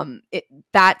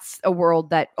that's a world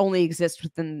that only exists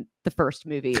within the first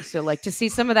movie. So like to see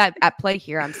some of that at play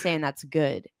here, I'm saying that's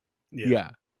good. Yeah.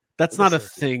 That's not a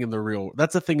thing in the real.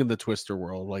 That's a thing in the Twister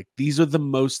world. Like these are the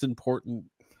most important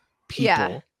people.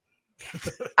 Yeah.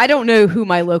 I don't know who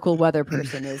my local weather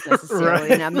person is necessarily,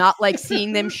 Right. and I'm not like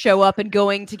seeing them show up and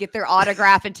going to get their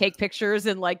autograph and take pictures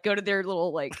and like go to their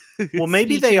little like. Well,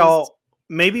 maybe speeches.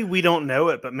 maybe we don't know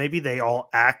it, but maybe they all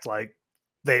act like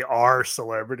they are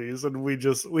celebrities, and we need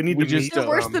to meet They're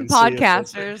worse them than and see if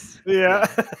that's- podcasters. Yeah.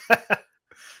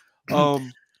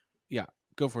 Yeah,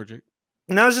 go for it, Jake.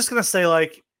 And I was just gonna say,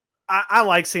 like, I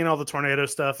like seeing all the tornado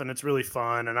stuff, and it's really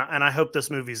fun, and I hope this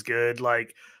movie's good.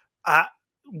 Like,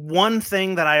 one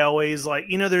thing that I always like,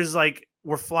 there's like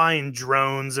we're flying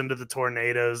drones into the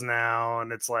tornadoes now,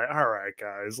 and it's like, all right,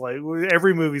 guys, like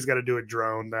every movie's got to do a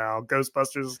drone now.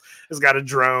 Ghostbusters has got a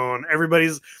drone.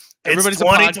 Everybody's a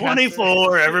 2024.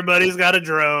 podcaster. Everybody's got a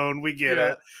drone. We get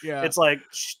it. Yeah. It's like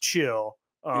chill.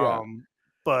 Yeah.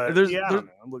 But There's- yeah, I don't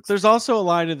know. It looks There's also a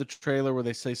line in the trailer where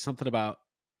they say something about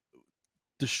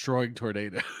destroying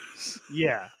tornadoes.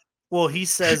 yeah. Well, he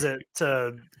says it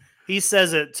to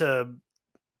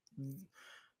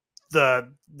the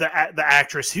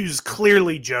actress who's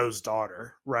clearly Joe's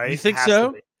daughter, right? You think Has so?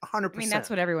 to be. 100%. I mean, that's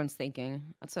what everyone's thinking.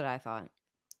 That's what I thought.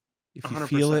 If you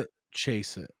feel 100%. it,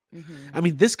 chase it. Mhm. I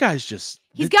mean, this guy's just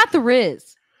He's got the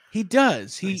Riz. he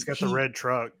does. He's got the red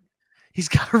truck. He's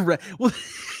got a red. Well,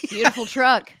 Beautiful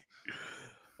truck.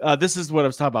 this is what I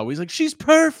was talking about. He's like, she's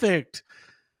perfect.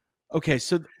 Okay,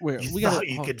 so where You we thought got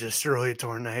you could destroy a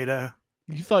tornado?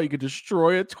 You thought you could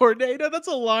destroy a tornado? That's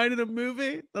a line in a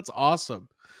movie. That's awesome.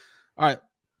 All right.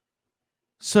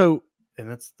 So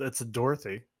And that's a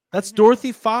Dorothy. that's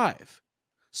Dorothy 5.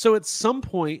 So at some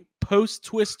point post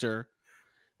Twister,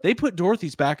 they put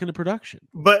Dorothy's back into production.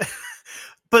 But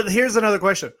here's another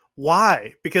question.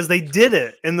 Why? Because they did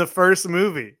it in the first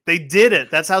movie. They did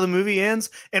it. That's how the movie ends.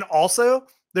 And also,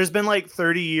 there's been like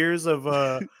 30 years of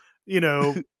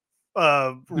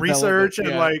research and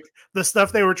yeah. like the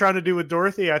stuff they were trying to do with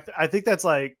Dorothy. I think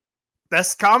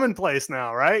that's commonplace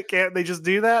now, right? Can't they just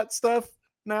do that stuff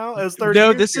now? As 30 No,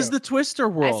 years this ago? is the Twister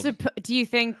world. Do you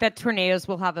think that tornadoes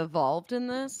will have evolved in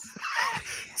this?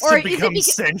 to or is it become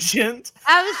because- sentient.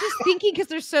 I was just thinking because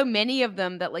there's so many of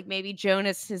them that like maybe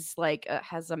Jonas is like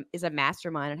is a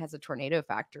mastermind and has a tornado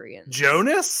factory. And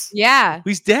Jonas? yeah.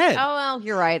 He's dead. Oh well,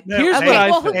 you're right. No, Here's hey, what I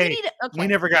well, think. we Hey, need okay. We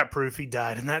never got proof he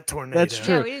died in that tornado. That's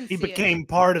true. Yeah, we didn't He see it. became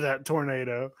part of that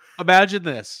tornado. Imagine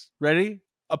this. Ready?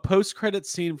 A post-credit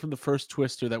scene from the first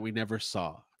Twister that we never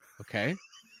saw. Okay.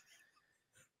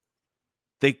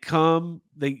 They come,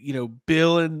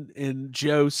 Bill and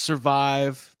Joe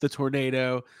survive the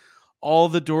tornado. All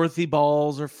the Dorothy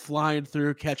balls are flying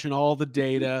through, catching all the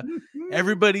data.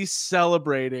 Everybody's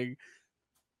celebrating.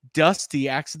 Dusty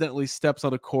accidentally steps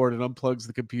on a cord and unplugs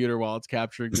the computer while it's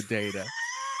capturing the data.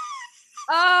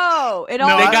 Oh, it No,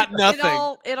 all they got nothing.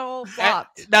 It all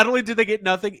flopped. Not only did they get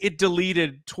nothing, it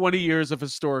deleted 20 years of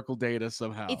historical data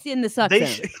somehow. It's in the suck They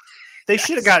zone. They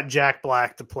should have got Jack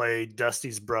Black to play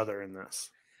Dusty's brother in this.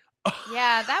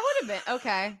 Yeah, that would have been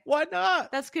okay. Why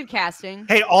not? That's good casting.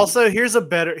 Hey, also here's a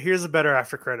better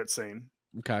after credit scene.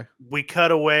 Okay. We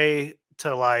cut away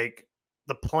to like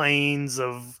the plains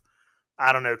of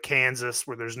I don't know, Kansas,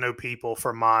 where there's no people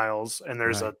for miles, and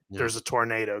there's there's a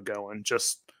tornado going,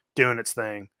 just doing its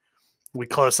thing. We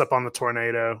close up on the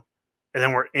tornado, and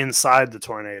then we're inside the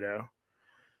tornado.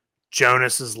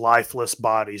 Jonas's lifeless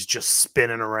body's just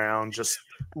spinning around, just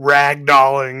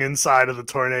ragdolling inside of the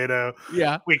tornado.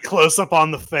 Yeah. We close up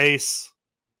on the face,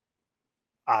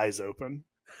 eyes open.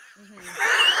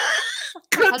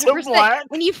 Cut to 100%. black.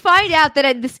 When you find out that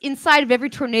at this inside of every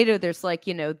tornado, there's like,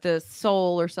 the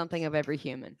soul or something of every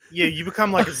human. Yeah, you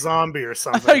become like a zombie or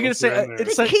something. I thought you were gonna say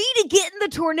The key to getting the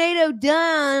tornado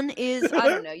done is, I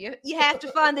don't know, you have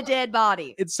to find the dead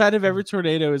body. Inside of every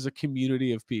tornado is a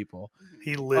community of people.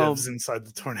 He lives inside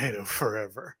the tornado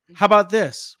forever. How about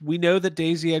this? We know that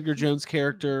Daisy Edgar Jones'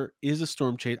 character is a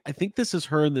storm chaser. I think this is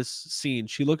her in this scene.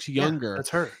 She looks younger. Yeah, that's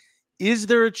her. Is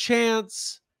there a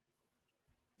chance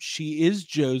she is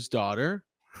Joe's daughter?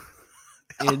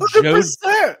 And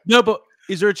 100%. No, but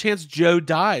is there a chance Joe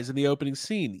dies in the opening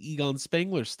scene, Egon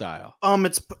Spengler style?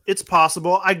 It's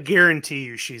possible. I guarantee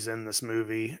you she's in this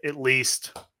movie, at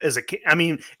least as a kid. I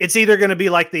mean, it's either going to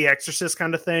be like the Exorcist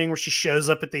kind of thing where she shows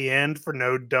up at the end for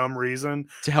no dumb reason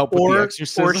to help with the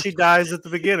exorcism, or she dies at the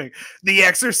beginning. The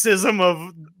exorcism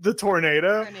of the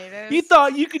tornado. Tornadoes. You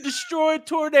thought you could destroy a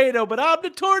tornado, but I'm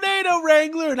the tornado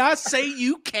wrangler, and I say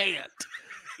you can't.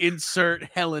 Insert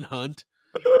Helen Hunt.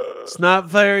 It's not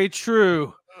very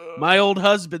true. My old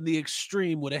husband, the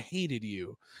Extreme, would have hated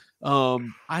you.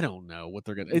 I don't know what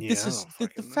they're gonna. This is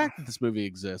the fact that this movie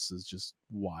exists is just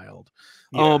wild.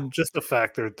 Yeah, just the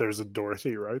fact that there's a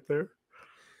Dorothy right there.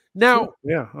 Now,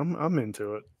 yeah, I'm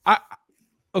into it.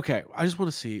 Okay, I just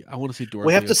want to see. I want to see Dorothy.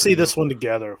 We have to see this one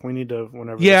together. We need to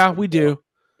whenever. Yeah, we do.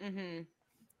 Mm-hmm.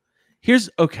 Here's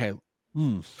okay.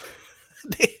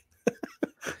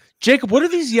 Jacob, what are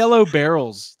these yellow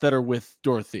barrels that are with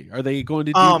Dorothy? Are they going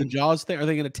to do the Jaws thing? Are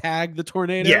they going to tag the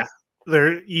tornado? Yeah,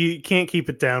 you can't keep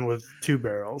it down with two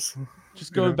barrels.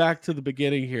 Just going back to the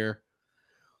beginning here.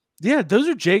 Yeah, those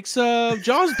are Jake's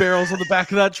Jaws barrels on the back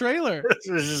of that trailer.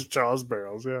 This is Jaws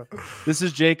barrels, yeah. This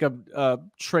is Jacob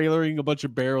trailering a bunch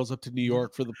of barrels up to New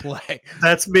York for the play.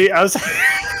 That's me.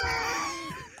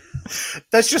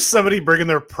 That's just somebody bringing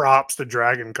their props to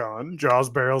Dragon Con. Jaws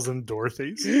barrels and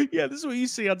Dorothy's. Yeah, this is what you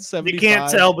see on 75. You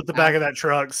can't tell, but the back of that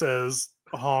truck says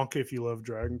honk if you love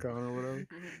Dragon Con or whatever.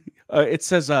 It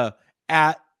says at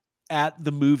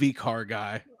the movie car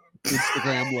guy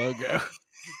Instagram logo.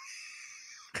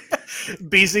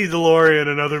 BC DeLorean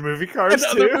and other movie cars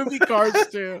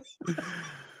too.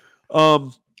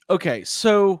 Okay,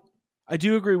 so I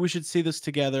do agree we should see this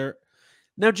together.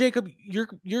 Now, Jacob,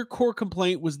 your core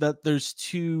complaint was that there's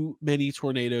too many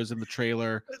tornadoes in the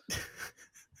trailer.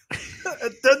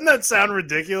 Doesn't that sound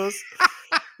ridiculous?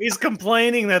 He's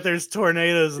complaining that there's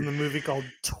tornadoes in the movie called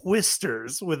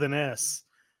Twisters with an S.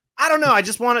 I don't know. I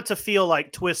just want it to feel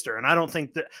like Twister, and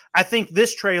I think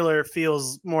this trailer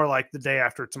feels more like The Day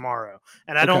After Tomorrow,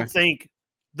 and I don't think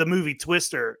the movie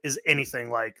Twister is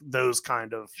anything like those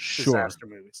kind of disaster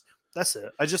movies. That's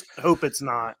it. I just hope it's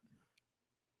not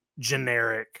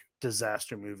generic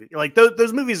disaster movie. Like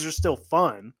those movies are still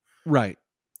fun, right?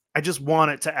 I just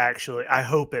want it to I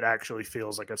hope it actually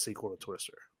feels like a sequel to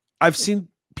Twister. I've seen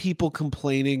people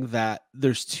complaining that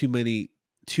there's too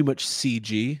much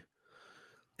CG,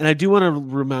 and I do want to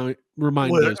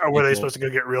remind those people, were they supposed to go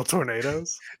get real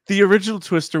tornadoes? The original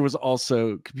Twister was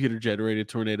also computer generated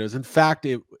tornadoes. In fact,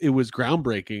 it was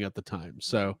groundbreaking at the time.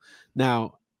 So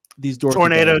now these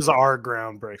tornadoes are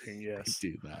groundbreaking. Yes,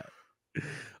 do that.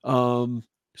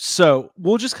 So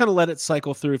we'll just kind of let it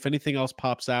cycle through. If anything else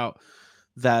pops out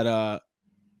that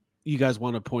you guys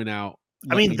want to point out,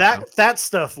 I mean that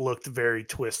stuff looked very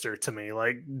Twister to me,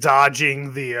 like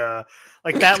dodging the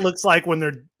like that looks like when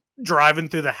they're driving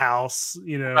through the house,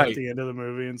 at the end of the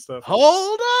movie and stuff.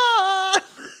 Hold on.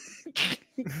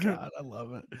 God, I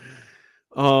love it.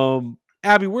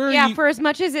 Abby, where are you? For as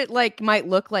much as it might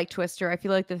look like Twister, I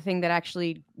feel like the thing that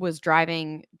actually was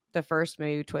driving the first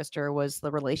movie Twister was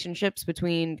the relationships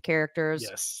between characters.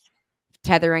 Yes.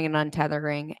 Tethering and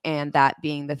untethering, and that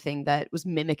being the thing that was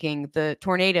mimicking the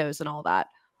tornadoes and all that.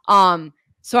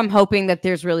 So I'm hoping that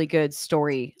there's really good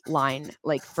storyline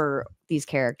for these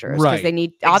characters, because they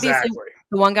need obviously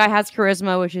the one guy has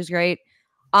charisma, which is great.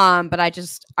 But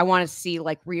I want to see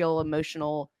real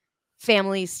emotional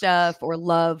family stuff or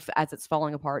love as it's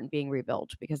falling apart and being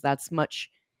rebuilt, because that's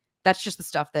just the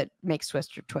stuff that makes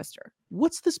Twister.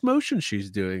 What's this motion she's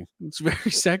doing? It's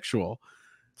very sexual.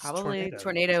 Probably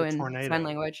tornado It's a in tornado. sign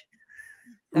language.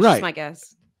 That's just my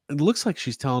guess. It looks like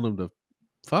she's telling him to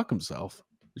fuck himself.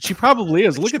 She probably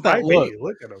is. Look She at that might look. be.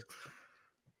 Look at him.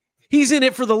 He's in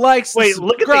it for the likes. Wait, and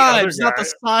look at the other subscribes, not the guy.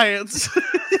 science.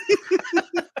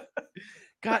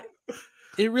 God,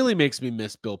 it really makes me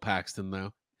miss Bill Paxton,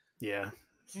 though. Yeah.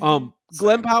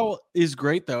 Glenn Powell is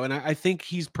great, though, and I think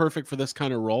he's perfect for this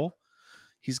kind of role.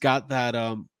 He's got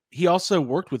that. He also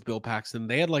worked with Bill Paxton.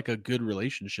 They had like a good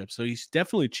relationship, so he's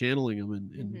definitely channeling him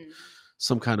in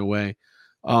some kind of way.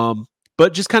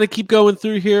 But just kind of keep going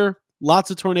through here.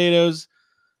 Lots of tornadoes.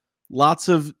 Lots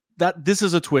of that. This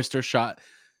is a twister shot.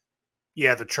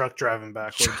 Yeah, the truck driving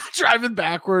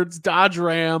backwards. Dodge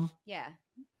Ram. Yeah.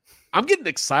 I'm getting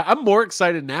excited. I'm more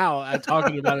excited now at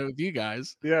talking about it with you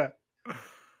guys. Yeah.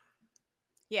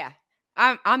 Yeah.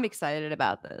 I'm excited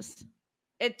about this.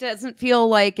 It doesn't feel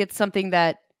like it's something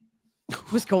that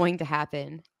was going to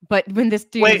happen. But when this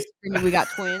dude is screaming, we got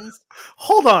twins.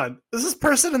 Hold on. Is this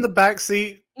person in the back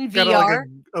seat In got VR? like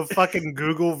a fucking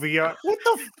Google VR? What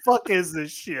the fuck is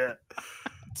this shit?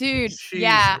 Dude,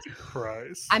 Jesus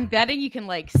Christ. I'm betting you can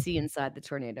like see inside the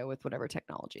tornado with whatever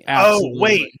technology. Absolutely. Oh,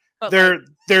 wait. But,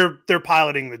 They're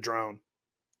piloting the drone.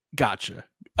 Gotcha.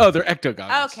 Oh, they're ecto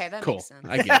goggles. Okay, that cool. makes sense.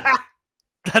 I get it.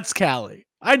 That's Callie.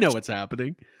 I know what's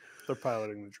happening. They're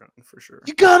piloting the drone for sure.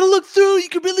 You gotta look through. You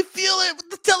can really feel it with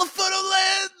the telephoto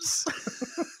lens.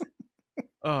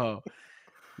 Oh,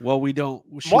 well, we don't.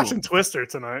 I'm watching Twister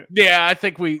tonight. Yeah, I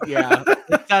think we. Yeah,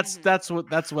 that's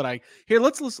what I hear.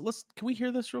 Let's. Can we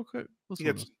hear this real quick? You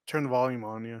got to turn the volume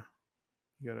on. Yeah,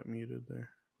 you got it muted there.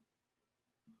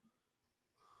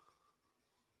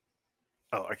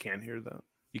 Oh, I can't hear that.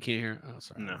 You can't hear? Oh,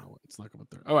 sorry. No, it's not coming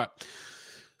through. All right.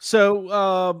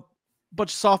 So,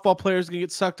 bunch of softball players gonna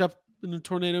get sucked up in a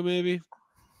tornado, maybe.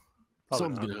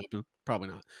 Something's gonna happen. Probably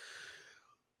not.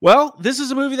 Well, this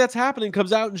is a movie that's happening.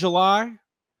 Comes out in July.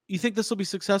 You think this will be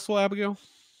successful, Abigail?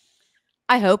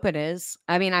 I hope it is.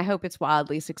 I mean, I hope it's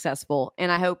wildly successful,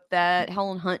 and I hope that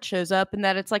Helen Hunt shows up and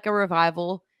that it's like a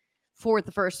revival for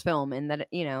the first film, and that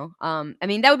I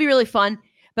mean, that would be really fun.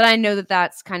 But I know that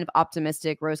that's kind of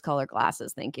optimistic, rose-colored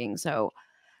glasses thinking. So,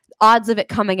 odds of it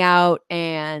coming out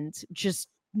and just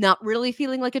not really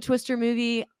feeling like a Twister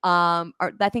movie, I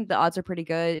think the odds are pretty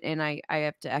good. And I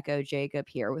have to echo Jacob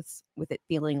here with it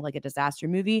feeling like a disaster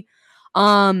movie,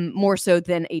 more so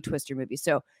than a Twister movie.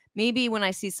 So maybe when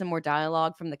I see some more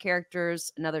dialogue from the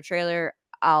characters, another trailer,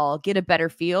 I'll get a better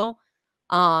feel.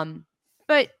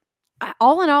 But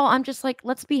all in all, I'm just like,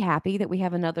 let's be happy that we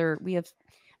have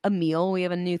a meal. We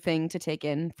have a new thing to take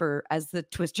in as the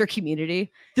Twister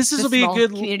community. This will be a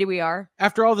good community we are.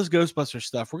 After all this Ghostbuster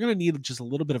stuff, we're going to need just a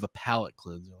little bit of a palate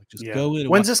cleanser. Like just go in.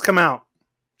 When's this come out?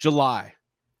 July.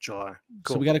 Cool.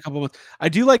 So we got a couple months. I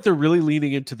do like they're really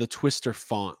leaning into the Twister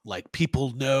font. Like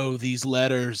people know these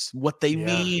letters, what they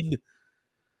mean.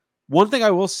 One thing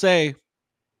I will say.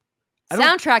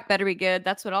 Soundtrack better be good.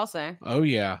 That's what I'll say. Oh,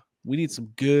 yeah. We need some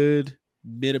good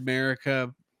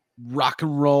mid-America rock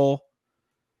and roll.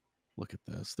 Look at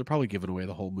this. They're probably giving away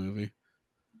the whole movie.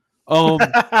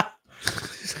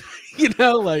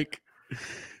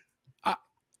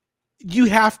 You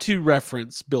have to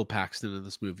reference Bill Paxton in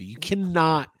this movie. You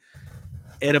cannot,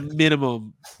 at a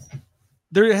minimum,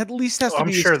 there at least has to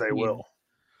be. I'm sure they will.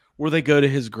 Where they go to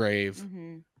his grave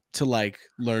to like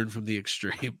learn from the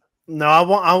extreme. No, I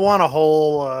want a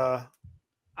whole.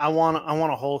 I want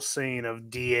a whole scene of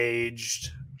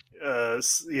de-aged,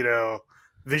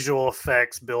 visual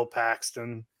effects. Bill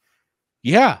Paxton.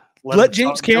 Yeah, let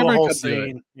James Cameron come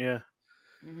scene. Yeah.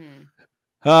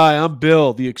 Hi, I'm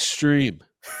Bill, the Extreme.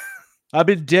 I've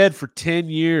been dead for 10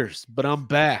 years, but I'm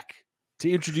back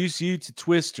to introduce you to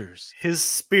Twisters. His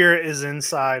spirit is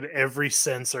inside every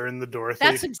sensor in the Dorothy.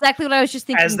 That's exactly what I was just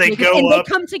thinking. As they go up, they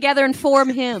come together and form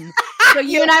him. So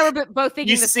you and I were both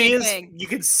thinking the same thing. You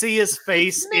can see his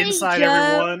face inside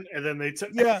everyone, and then they took.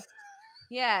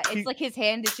 Yeah, it's like his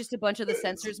hand is just a bunch of the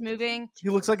sensors moving. He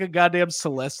looks like a goddamn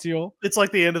celestial. It's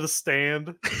like the end of The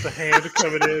Stand, the hand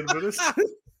coming in. But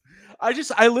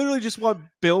I literally just want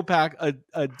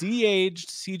a de-aged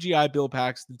CGI Bill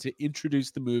Paxton to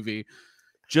introduce the movie,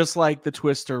 just like the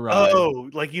Twister ride. Oh,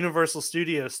 like Universal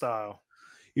Studio style.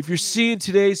 If you're seeing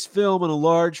today's film on a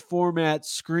large format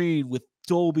screen with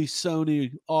Dolby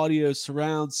Sony audio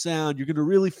surround sound, you're going to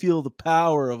really feel the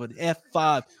power of an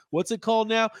F5. What's it called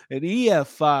now? An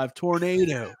EF5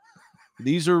 tornado.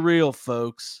 These are real,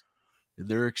 folks, and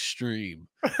they're extreme.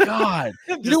 God,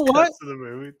 you know what? The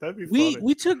movie. That'd be funny.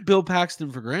 We took Bill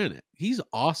Paxton for granted. He's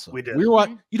awesome. We did. We were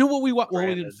you know what we watched? Well,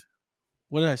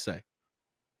 what did I say?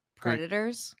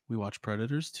 Predators. We watched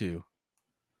Predators too.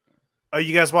 Oh,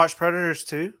 you guys watched Predators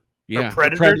too? Yeah. Or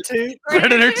Predator 2?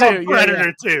 Predator 2. Oh,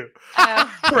 Predator 2.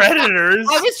 Predators.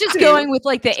 I was just 2. going with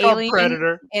like the It's called alien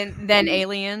Predator. and then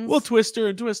aliens. Well, Twister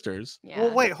and Twisters. Yeah.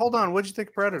 Well, wait, hold on. What'd you think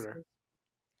of Predator?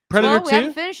 Predator well, we 2?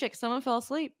 haven't finished it 'cause someone fell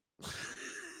asleep.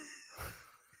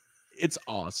 It's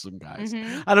awesome, guys.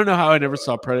 Mhm. I don't know how I never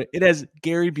saw Predator. It has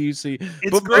Gary Busey.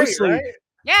 It's but great, mostly, right?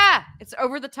 Yeah, it's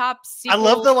over the top. I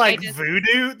love the like sequel-itis.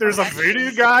 voodoo. There's a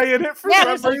voodoo guy in it for Yeah, some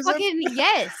there's a reason. fucking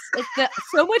yes.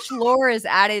 So much lore is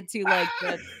added to like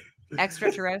the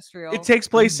extraterrestrial. it takes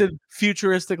place in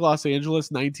futuristic Los Angeles,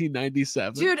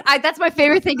 1997. Dude, that's my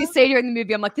favorite thing to say during the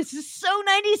movie. I'm like, this is so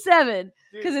 97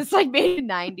 because it's like made in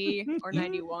 90 or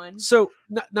 91. So,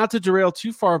 not to derail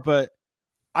too far, but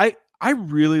I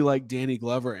really like Danny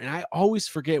Glover, and I always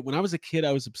forget. When I was a kid,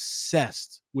 I was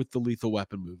obsessed with the Lethal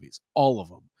Weapon movies, all of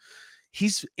them.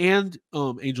 And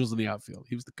Angels in the Outfield.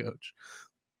 He was the coach.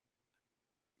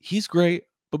 He's great,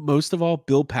 but most of all,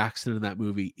 Bill Paxton in that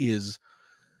movie is.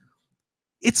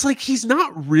 It's like he's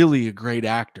not really a great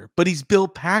actor, but he's Bill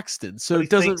Paxton, so But he it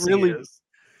doesn't thinks he really. is.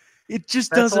 It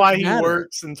just That's doesn't. why matter. he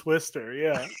works in Twister.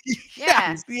 Yeah. Yeah.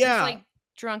 yeah. He's like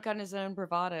drunk on his own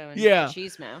bravado and Yeah.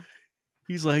 machismo.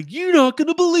 He's like, you're not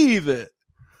gonna believe it.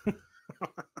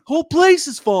 Whole place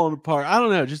is falling apart. I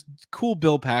don't know, just cool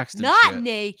Bill Paxton. Not shit.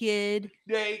 naked.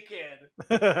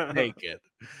 Naked.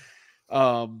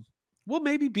 Well,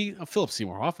 maybe Philip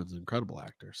Seymour Hoffman's an incredible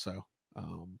actor. So,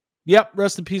 yep.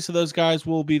 Rest in peace to those guys.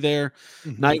 We'll be there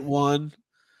night one.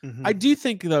 I do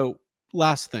think though.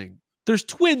 Last thing, there's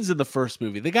twins in the first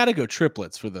movie. They got to go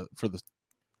triplets for the.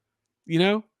 You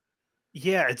know.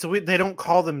 Yeah, it's weird. They don't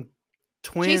call them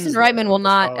twins. Jason Reitman will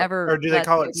not Oh, ever. Or do they let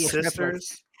call there it be a triplet.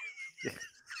 sisters?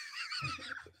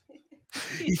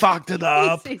 He fucked it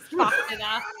up. He's fucked it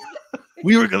up.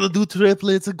 We were gonna do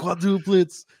triplets and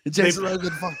quadruplets. And They- Jason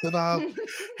Reitman fucked it up.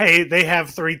 Hey, they have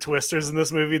 3 twisters in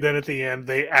this movie. Then at the end,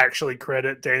 they actually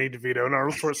credit Danny DeVito and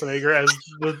Arnold Schwarzenegger as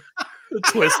the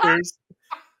twisters.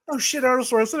 Oh shit! Arnold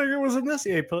Schwarzenegger was in this.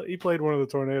 Yeah, he played one of the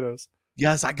tornadoes.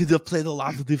 Yes, I could have played a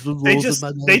lot of different They roles just, in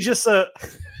my life.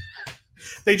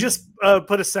 they just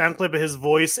put a sound clip of his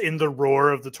voice in the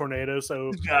roar of the tornado.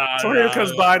 So tornado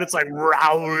comes by and it's like,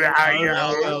 row,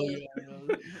 row.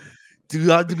 Do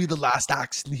not to be the last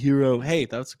action hero. Hey,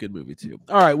 that's a good movie too.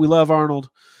 All right, we love Arnold.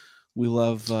 We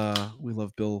love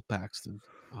Bill Paxton.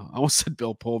 I almost said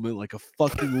Bill Pullman, like a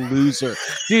fucking loser,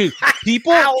 dude.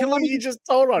 People, You just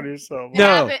told on yourself.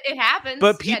 No. It happens.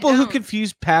 but people who don't.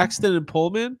 confuse Paxton and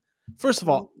Pullman. First of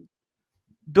all,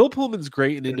 Bill Pullman's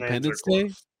great in Their names are Independence Day.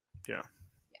 close. Yeah.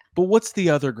 But what's the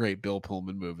other great Bill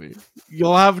Pullman movie?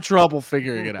 You'll have trouble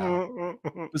figuring it out.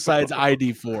 Besides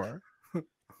ID4,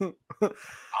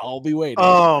 I'll be waiting.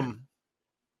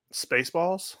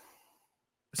 Spaceballs.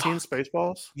 Is he in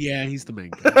Spaceballs? Yeah, he's the main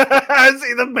guy. Is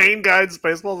he the main guy in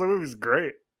Spaceballs? That movie's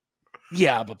great.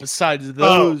 Yeah, but besides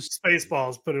those,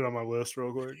 Spaceballs. Put it on my list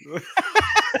real quick.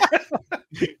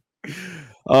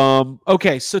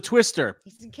 okay, so Twister.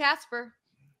 He's in Casper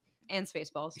and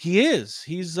Spaceballs. He is.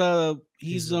 He's like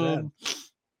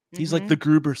the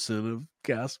Gruberson of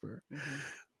Casper.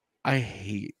 I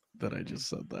hate that I just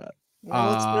said that.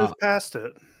 Well, let's move past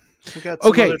it. We got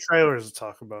some other trailers to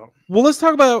talk about. Well, let's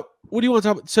talk about what do you want to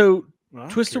talk about? So I don't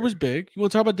Twister care. was big. You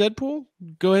want to talk about Deadpool?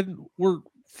 Go ahead. We're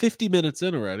 50 minutes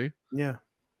in already. Yeah.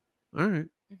 All right.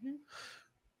 Mhm.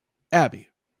 Abby,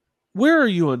 where are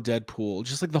you on Deadpool?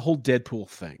 Just like the whole Deadpool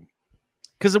thing.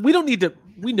 Because we don't need to.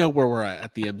 We know where we're at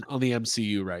on the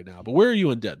MCU right now. But where are you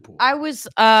on Deadpool? I was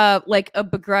like a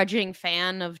begrudging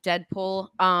fan of Deadpool.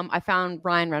 I found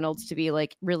Ryan Reynolds to be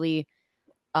like really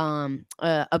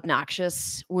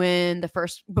obnoxious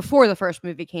before the first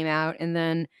movie came out, and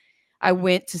then I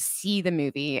went to see the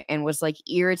movie and was like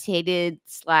irritated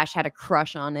 / had a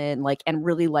crush on it and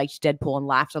really liked Deadpool and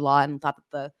laughed a lot and thought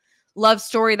that the love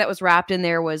story that was wrapped in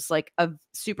there was like a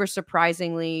super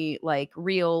surprisingly like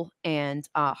real and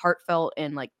heartfelt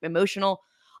and like emotional.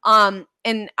 And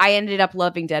I ended up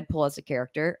loving Deadpool as a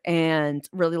character and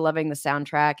really loving the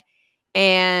soundtrack.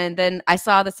 And then I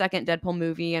saw the second Deadpool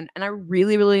movie and I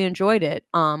really, really enjoyed it.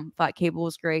 Thought Cable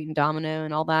was great and Domino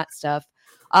and all that stuff.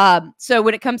 So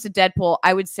when it comes to Deadpool,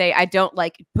 I would say I don't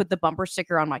like put the bumper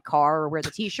sticker on my car or wear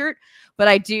the t-shirt, but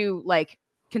I do like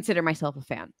consider myself a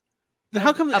fan. Then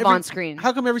how come of on screen?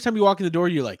 How come every time you walk in the door,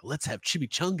 you're like, let's have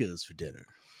chimichangas for dinner?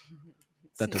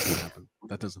 That doesn't happen.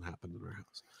 That doesn't happen in our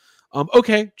house.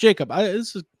 Okay, Jacob,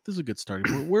 this is a good starting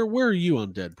point. Where are you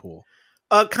on Deadpool?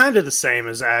 Kind of the same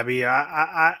as Abby.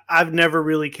 I've never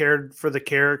really cared for the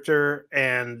character,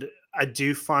 and I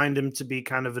do find him to be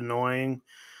kind of annoying.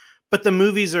 But the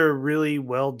movies are really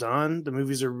well done. The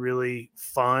movies are really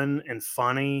fun and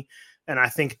funny, and I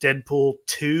think Deadpool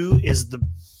 2 is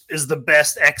is the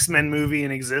best X-Men movie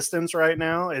in existence right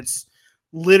now. It's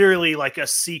literally like a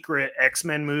secret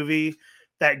X-Men movie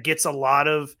that gets a lot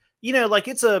of, like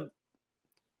it's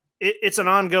an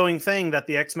ongoing thing that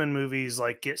the X-Men movies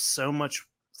like get so much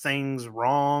things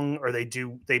wrong, or they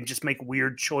just make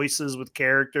weird choices with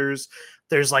characters.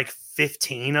 There's like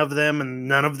 15 of them and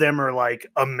none of them are like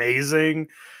amazing.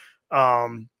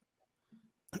 And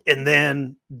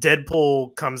then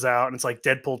Deadpool comes out and it's like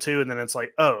Deadpool 2, and then it's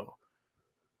like, oh,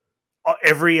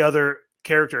 every other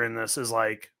character in this is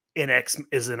like an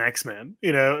X-Men.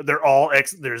 They're all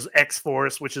there's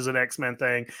X-Force, which is an X-Men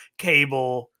thing,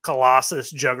 Cable,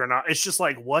 Colossus, Juggernaut. It's just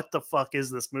like, what the fuck is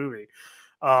this movie?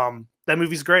 That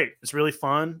movie's great. It's really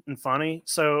fun and funny.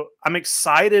 So I'm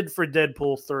excited for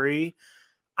Deadpool 3.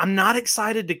 I'm not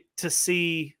excited to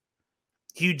see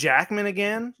Hugh Jackman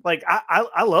again. Like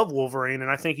I love Wolverine,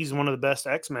 and I think he's one of the best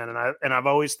X-Men, and I've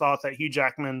always thought that Hugh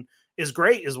Jackman is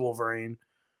great as Wolverine.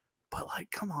 But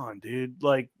like, come on, dude.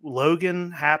 Like,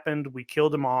 Logan happened, we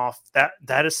killed him off.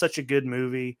 That is such a good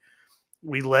movie.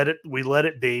 We let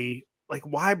it be. Like,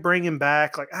 why bring him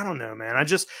back? Like, I don't know, man.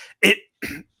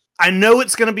 I know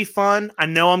it's gonna be fun. I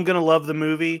know I'm gonna love the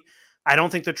movie. I don't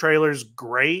think the trailer's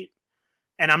great,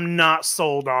 and I'm not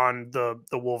sold on the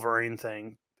Wolverine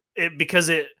thing. Because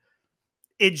it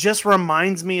just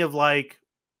reminds me of like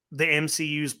the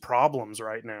MCU's problems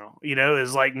right now,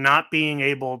 is like not being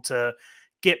able to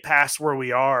get past where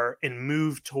we are and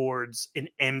move towards an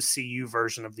MCU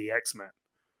version of the X-Men.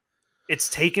 It's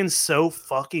taken so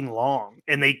fucking long,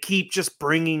 and they keep just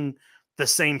bringing the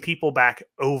same people back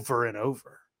over and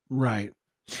over. Right.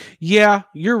 Yeah,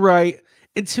 you're right.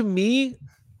 And to me,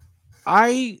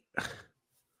 this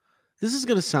is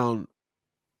going to sound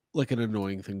like an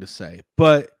annoying thing to say,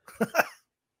 but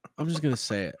I'm just going to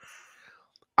say it.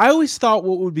 I always thought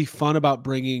what would be fun about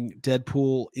bringing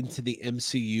Deadpool into the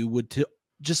MCU would to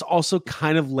just also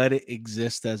kind of let it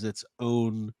exist as its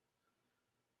own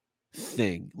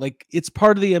thing. Like, it's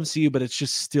part of the MCU, but it's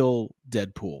just still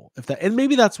Deadpool. And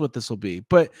maybe that's what this will be.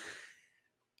 But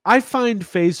I find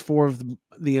Phase 4 of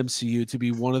the MCU to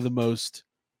be one of the most,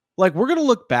 like, we're going to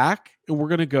look back and we're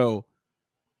going to go,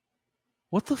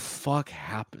 what the fuck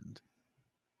happened?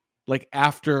 Like,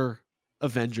 after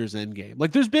Avengers Endgame.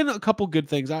 Like, there's been a couple good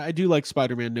things. I do like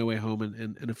Spider-Man No Way Home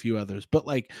and a few others, but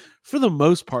like, for the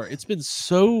most part, it's been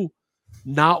so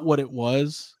not what it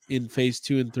was in Phase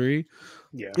 2 and 3.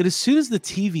 Yeah. And as soon as the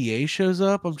TVA shows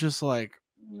up, I'm just like,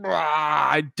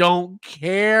 I don't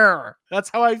care. That's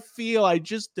how I feel.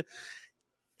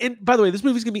 And by the way, this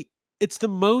movie's it's the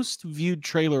most viewed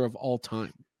trailer of all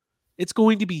time. It's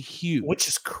going to be huge. Which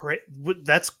is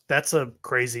that's a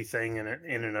crazy thing in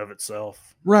and of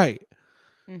itself. Right.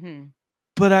 Mm-hmm.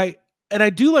 But I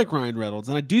do like Ryan Reynolds,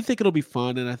 and I do think it'll be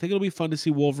fun, and I think it'll be fun to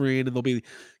see Wolverine, and there'll be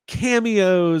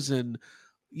cameos and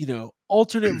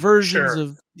alternate versions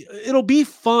of it'll be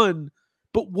fun.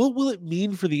 But what will it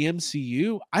mean for the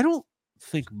MCU? I don't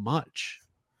think much.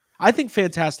 I think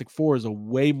Fantastic Four is a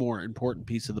way more important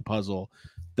piece of the puzzle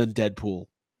than Deadpool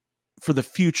for the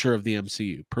future of the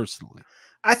MCU, personally.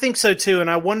 I think so too, and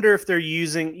I wonder if they're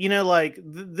using,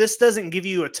 this doesn't give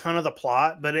you a ton of the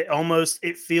plot, but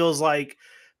it feels like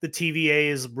the TVA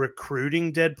is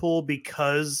recruiting Deadpool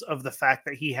because of the fact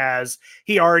that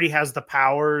he already has the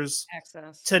powers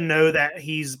Access to know that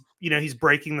he's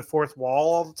breaking the fourth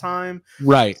wall all the time.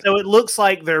 Right. So it looks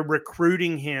like they're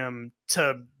recruiting him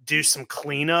to do some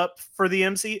cleanup for the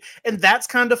MCU. And that's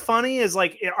kind of funny, is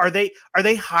like, are they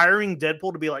hiring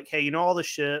Deadpool to be like, hey, all the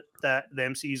shit that the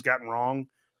MCU's gotten wrong,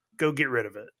 go get rid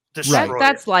of it.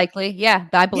 That's likely. Yeah,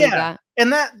 I believe that.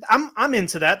 And that I'm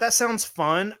into that. That sounds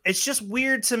fun. It's just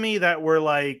weird to me that we're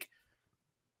like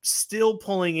still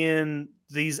pulling in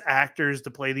these actors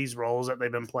to play these roles that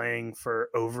they've been playing for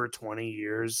over 20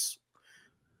 years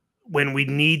when we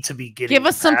need to be getting give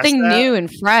us something new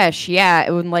and fresh. Yeah,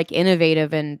 it would like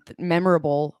innovative and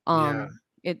memorable.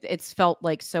 It's felt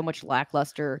like so much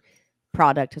lackluster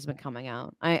product has been coming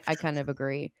out. I kind of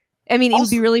agree. I mean, it would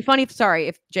be really funny if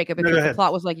the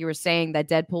plot was like you were saying, that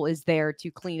Deadpool is there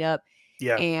to clean up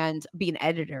and be an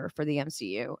editor for the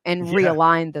MCU and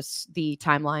realign the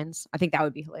timelines. I think that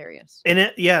would be hilarious. And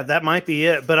that might be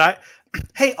it. But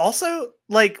also,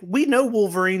 like, we know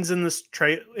Wolverine's in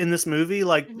this movie.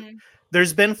 Like,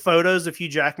 there's been photos of Hugh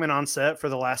Jackman on set for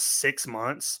the last 6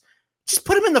 months. Just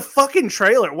put him in the fucking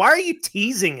trailer. Why are you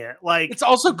teasing it? Like, it's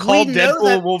also called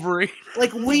Deadpool Wolverine.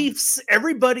 Like,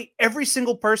 every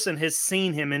single person has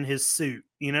seen him in his suit.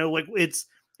 Like, it's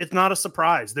not a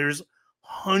surprise. There's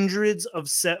hundreds of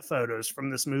set photos from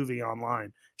this movie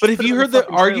online. But if you heard the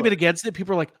argument against it,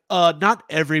 people are like, not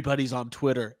everybody's on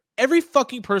Twitter. Every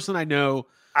fucking person I know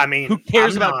I mean, who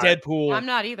cares I'm about not. Deadpool? I'm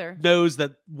not either. Knows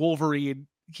that Wolverine,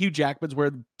 Hugh Jackman's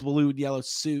wearing the blue and yellow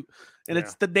suit, and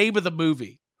it's the name of the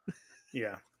movie.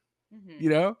 Yeah. Mhm.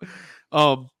 You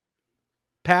know,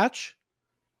 Patch,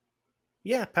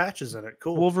 Yeah, Patch is in it.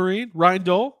 Cool. Wolverine, Ryan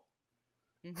Dole.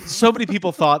 Mhm. So many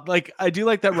people thought, like, I do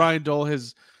like that Ryan Dole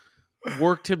has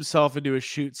worked himself into a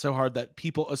shoot so hard that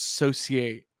people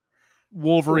associate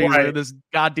Wolverine wearing this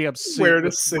goddamn suit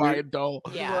with Ryan Dole.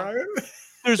 Yeah. Right?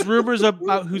 There's rumors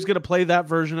about who's going to play that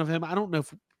version of him. I don't know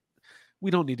if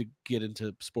we don't need to get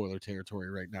into spoiler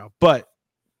territory right now, but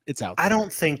it's out there. I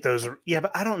don't think those are. Yeah,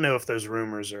 but I don't know if those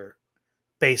rumors are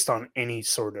based on any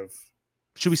sort of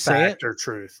Should we say it? fact or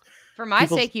truth. For my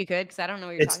People- sake, you could, because I don't know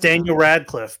what you're It's talking Daniel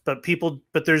Radcliffe, but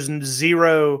there's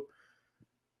zero.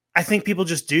 I think people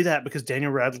just do that because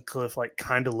Daniel Radcliffe like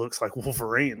kind of looks like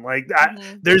Wolverine. Like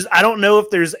I don't know if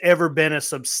there's ever been a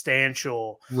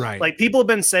substantial like people have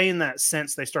been saying that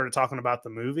since they started talking about the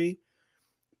movie,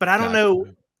 but I don't know.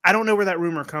 I don't know where that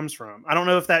rumor comes from. I don't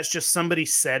know if that's just somebody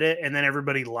said it and then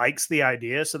everybody likes the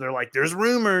idea, so they're like, "There's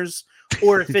rumors,"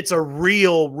 or if it's a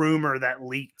real rumor that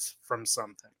leaked from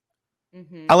something.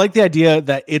 I like the idea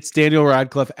that it's Daniel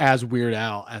Radcliffe as Weird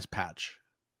Al as Patch.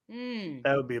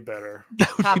 That would be better.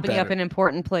 Popping up in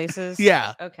important places.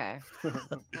 Yeah. Okay.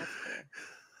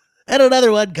 And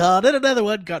another one gone. And another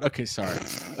one gone. Okay, sorry.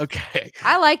 Okay.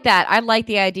 I like that. I like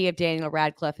the idea of Daniel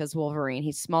Radcliffe as Wolverine.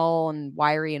 He's small and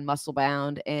wiry and muscle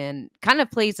bound and kind of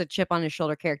plays a chip on his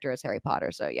shoulder character as Harry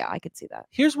Potter. So yeah, I could see that.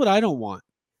 Here's what I don't want.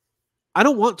 I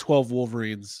don't want 12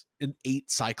 Wolverines and 8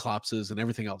 Cyclopses and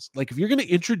everything else. Like, if you're going to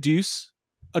introduce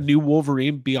a new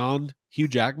Wolverine beyond Hugh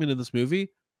Jackman in this movie,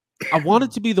 I want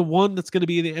it to be the one that's going to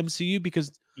be in the MCU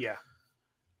because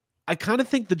I kind of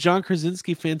think the John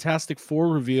Krasinski Fantastic Four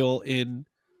reveal in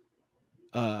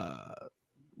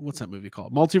what's that movie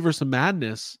called? Multiverse of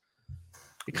Madness.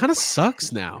 It kind of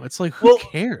sucks now. It's like, who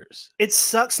cares? It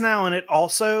sucks now, and it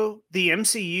also the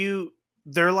MCU.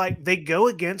 They're like they go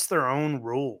against their own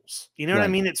rules. You know what I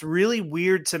mean? It's really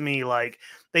weird to me. Like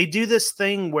they do this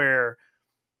thing where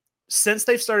since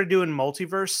they've started doing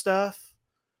multiverse stuff,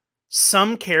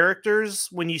 some characters,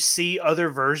 when you see other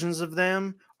versions of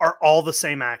them, are all the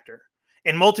same actor.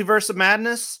 In Multiverse of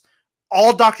Madness,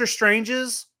 all Doctor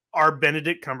Stranges are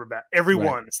Benedict Cumberbatch.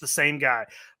 Everyone, it's the same guy.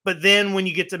 But then when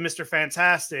you get to Mr.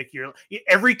 Fantastic,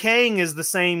 every Kang is the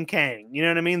same Kang. You know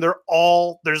what I mean?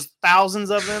 There's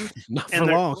thousands of them. Not for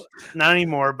long. Not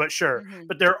anymore, but sure.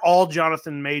 But they're all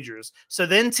Jonathan Majors. So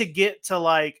then to get to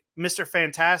like Mr.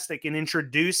 Fantastic and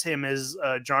introduce him as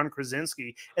John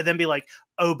Krasinski and then be like,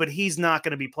 oh, but he's not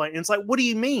going to be playing. And it's like, what do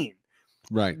you mean?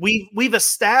 Right. We've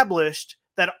established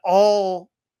that all,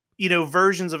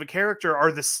 versions of a character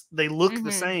are this, they look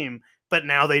the same, but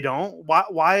now they don't.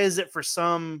 Why is it for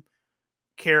some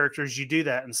characters you do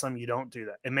that and some you don't do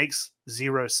that? It makes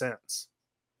zero sense.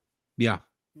 Yeah.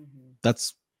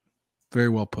 That's very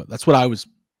well put. That's what I was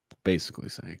basically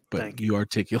saying, but you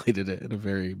articulated it in a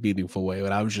very meaningful way.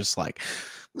 But I was just like,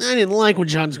 I didn't like when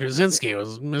John Krasinski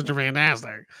was Mr.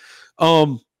 Fantastic.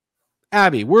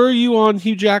 Abby, where are you on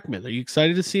Hugh Jackman? Are you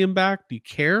excited to see him back? Do you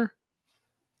care?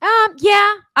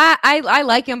 Yeah, I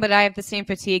like him, but I have the same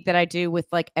fatigue that I do with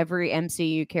like every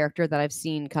MCU character that I've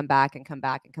seen come back and come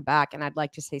back and come back, and I'd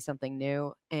like to say something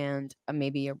new and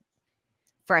maybe a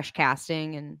fresh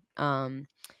casting. And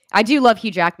I do love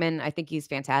Hugh Jackman. I think he's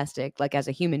fantastic, like as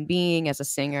a human being, as a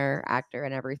singer, actor,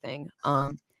 and everything.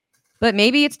 But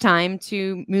maybe it's time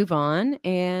to move on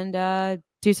and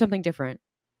do something different.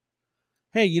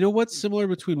 Hey, you know what's similar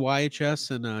between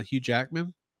YHS and Hugh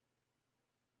Jackman?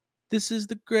 This is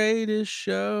the greatest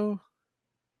show.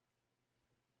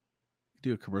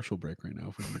 Do a commercial break right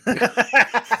now.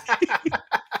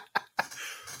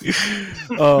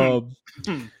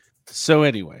 So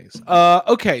anyways,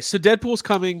 okay. So Deadpool's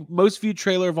coming. Most viewed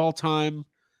trailer of all time.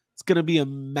 It's going to be a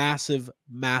massive,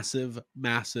 massive,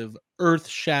 massive,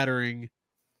 earth-shattering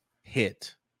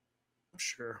hit.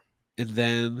 Sure. And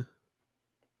then,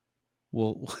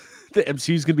 the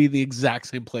MCU is going to be the exact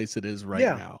same place it is right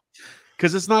now.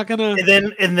 Because it's not gonna,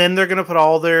 and then they're gonna put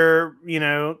all their,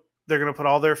 they're gonna put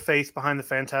all their faith behind the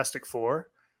Fantastic Four.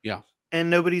 Yeah, and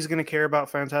nobody's gonna care about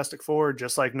Fantastic Four,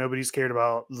 just like nobody's cared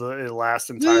about the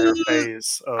last entire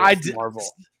phase of Marvel.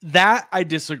 That I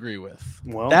disagree with.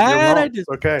 Well, that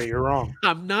okay, you're wrong.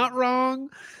 I'm not wrong.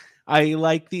 I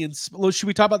like the. Should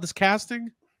we talk about this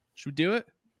casting? Should we do it?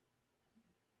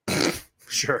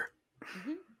 Sure.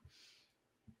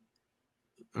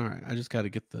 All right, I just got to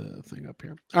get the thing up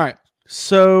here. All right.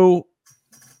 So,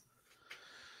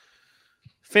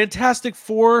 Fantastic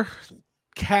Four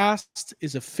cast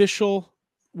is official.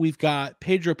 We've got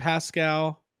Pedro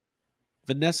Pascal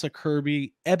Vanessa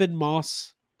Kirby, Eben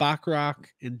Moss, Bachrach,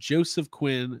 and Joseph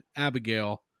Quinn,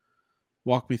 Abigail.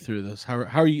 Walk me through this. How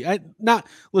are you?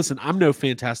 Listen, I'm no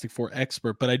Fantastic Four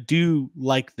expert, but I do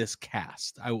like this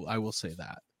cast. I will say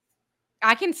that.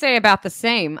 I can say about the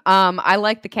same. I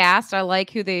like the cast. I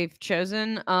like who they've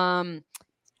chosen.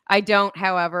 I don't,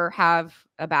 however, have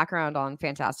a background on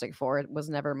Fantastic Four. It was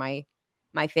never my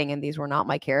thing, and these were not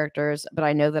my characters. But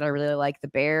I know that I really like the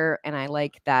bear, and I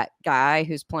like that guy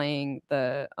who's playing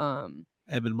the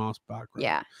Eben Moss Bachrach.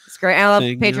 Yeah, it's great. And I love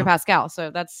Thing, Pedro Pascal, so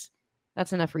that's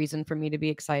enough reason for me to be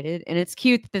excited. And it's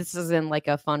cute that this is in like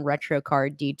a fun retro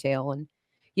card detail, and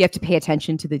you have to pay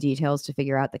attention to the details to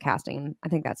figure out the casting. I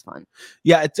think that's fun.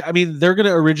 Yeah, I mean, they're going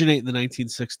to originate in the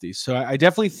 1960s, so I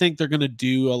definitely think they're going to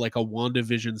do like a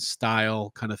WandaVision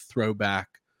style kind of throwback,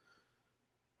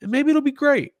 and maybe it'll be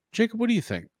great. Jacob, what do you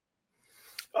think?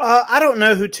 I don't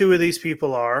know who two of these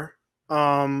people are.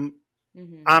 I'm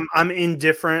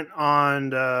indifferent on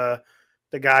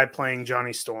the guy playing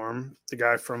Johnny Storm, the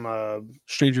guy from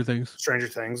Stranger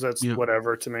Things. That's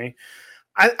whatever to me.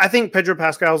 I think Pedro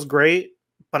Pascal's great,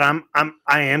 but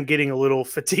I am getting a little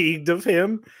fatigued of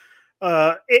him.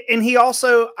 And he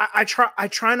also, I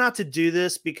try not to do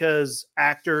this because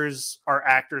actors are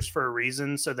actors for a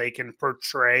reason, so they can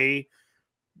portray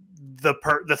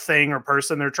the thing or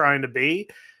person they're trying to be.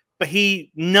 But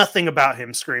nothing about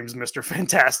him screams Mr.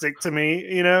 Fantastic to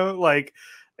me,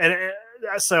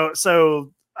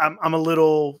 so I'm a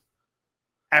little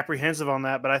apprehensive on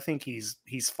that, but I think he's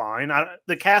fine.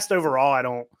 The cast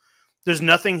overall, there's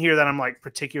nothing here that I'm like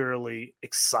particularly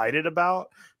excited about,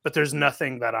 but there's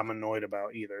nothing that I'm annoyed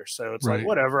about either. So it's like,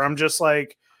 whatever. I'm just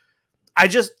like, I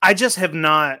just have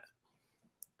not,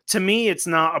 to me, it's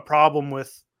not a problem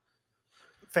with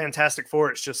Fantastic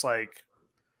Four. It's just like,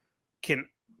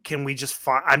 can we just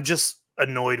find, I'm just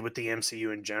annoyed with the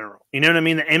MCU in general. You know what I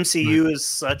mean? The MCU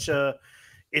is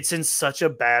it's in such a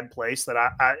bad place that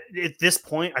I at this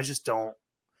point, I just don't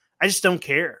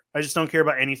care. I just don't care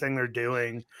about anything they're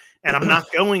doing. And I'm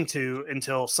not going to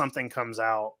until something comes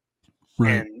out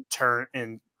and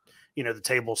the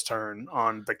tables turn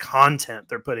on the content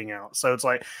they're putting out. So it's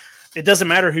like, it doesn't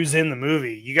matter who's in the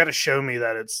movie. You got to show me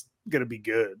that it's going to be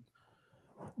good.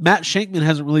 Matt Shankman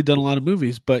hasn't really done a lot of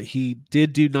movies, but he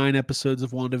did do 9 episodes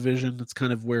of WandaVision. That's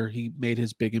kind of where he made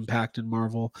his big impact in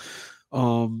Marvel.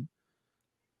 From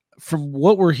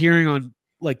what we're hearing on,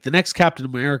 like, the next Captain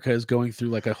America is going through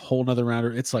like a whole nother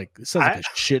round. It sounds like a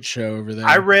shit show over there.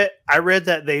 I read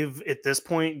that they've at this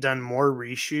point done more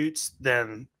reshoots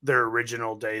than their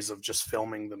original days of just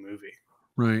filming the movie.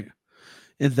 Right.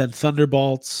 And then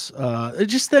Thunderbolts.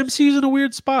 Just the MCU's in a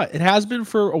weird spot. It has been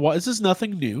for a while. This is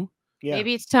nothing new. Yeah.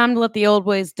 Maybe it's time to let the old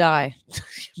ways die.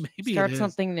 Maybe start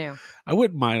something new. I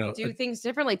wouldn't mind. Do things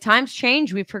differently. Times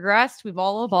change. We've progressed. We've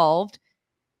all evolved.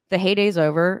 The heyday's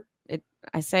over.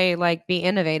 I say, like, be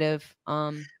innovative.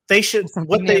 They should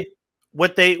what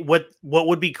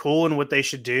would be cool and what they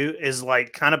should do is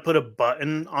like kind of put a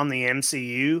button on the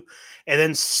MCU and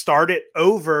then start it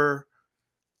over,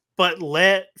 but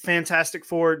let Fantastic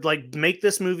Four, like, make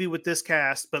this movie with this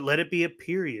cast, but let it be a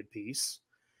period piece.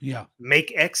 Yeah.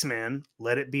 Make X-Men,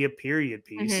 let it be a period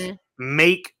piece.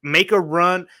 Mm-hmm. Make a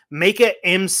run, make an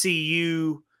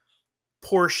MCU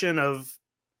portion of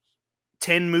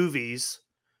 10 movies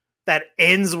that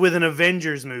ends with an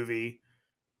Avengers movie,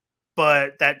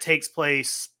 but that takes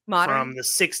place from the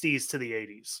 60s to the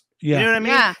 80s. Yeah. You know what I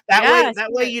mean? Yeah.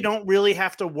 That way you don't really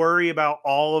have to worry about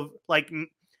all of, like, you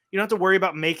don't have to worry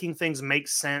about making things make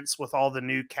sense with all the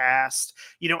new cast.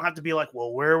 You don't have to be like,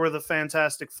 well, where were the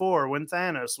Fantastic Four when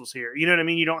Thanos was here? You know what I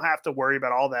mean? You don't have to worry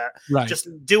about all that. Right. Just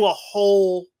do a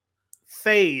whole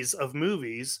phase of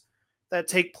movies that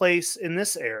take place in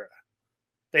this era.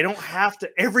 They don't have to,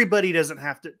 everybody doesn't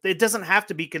have to, it doesn't have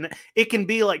to be, it can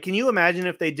be like, can you imagine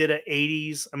if they did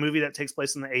a movie that takes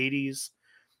place in the 80s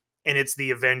and it's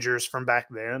the Avengers from back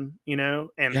then,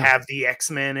 and have the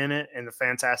X-Men in it and the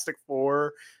Fantastic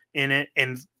Four in it.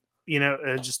 And,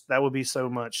 just, that would be so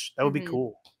much, that would be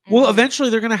cool. Well, eventually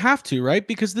they're going to have to, right?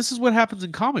 Because this is what happens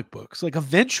in comic books. Like,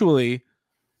 eventually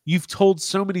you've told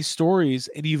so many stories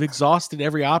and you've exhausted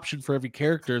every option for every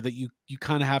character that you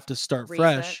kind of have to start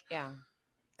fresh. Yeah.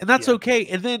 And that's okay.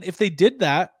 And then if they did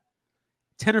that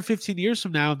 10 or 15 years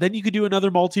from now, then you could do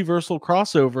another multiversal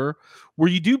crossover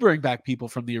where you do bring back people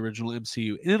from the original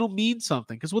MCU, and it'll mean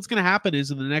something. Because what's going to happen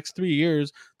is in the next 3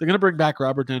 years, they're going to bring back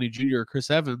Robert Downey Jr. or Chris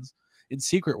Evans in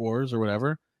Secret Wars or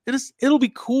whatever. And it'll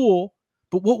be cool,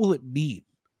 but what will it mean?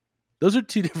 Those are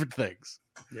two different things.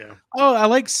 Yeah. Oh, I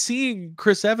like seeing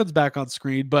Chris Evans back on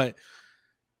screen, but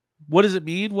what does it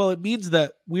mean? Well, it means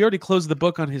that we already closed the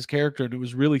book on his character and it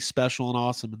was really special and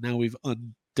awesome. And now we've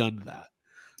undone that.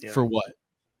 Yeah. For what?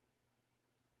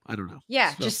 I don't know.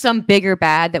 Yeah, So- just some bigger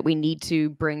bad that we need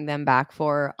to bring them back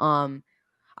for.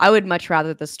 I would much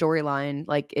rather the storyline,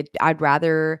 like it. I'd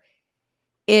rather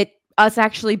us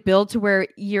actually build to where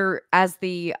you're, as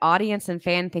the audience and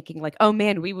fan, thinking like, oh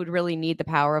man, we would really need the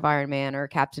power of Iron Man or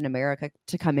Captain America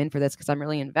to come in for this because I'm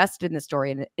really invested in the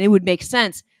story and it would make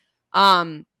sense.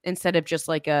 Instead of just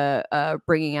like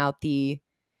bringing out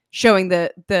showing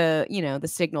the the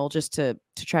signal just to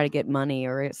try to get money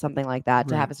or something like that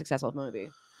to Right. have a successful movie.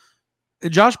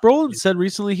 And Josh Brolin said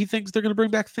recently he thinks they're going to bring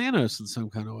back Thanos in some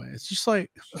kind of way. It's just like,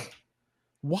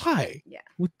 why? Yeah.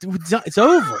 It's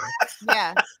over.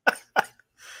 Yeah.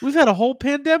 We've had a whole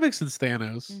pandemic since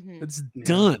Thanos. Mhm. It's Yeah.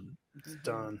 done. It's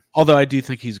done. Although I do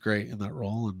think he's great in that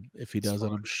role, and if he does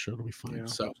it, I'm sure it'll be fine. Yeah.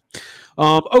 So,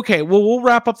 okay, well, we'll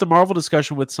wrap up the Marvel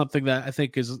discussion with something that I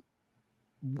think is.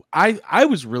 I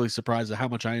was really surprised at how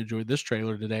much I enjoyed this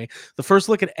trailer today. The first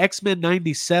look at X-Men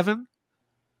 '97.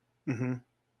 Mm-hmm.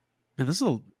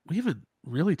 And we haven't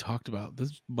really talked about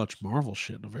this much Marvel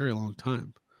shit in a very long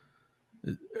time.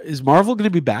 Is Marvel going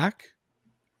to be back?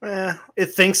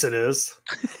 It thinks it is.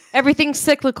 Everything's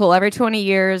cyclical. Every 20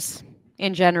 years,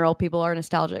 in general, people are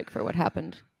nostalgic for what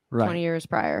happened 20 Right. years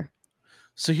prior.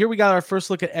 So here we got our first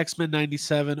look at X-Men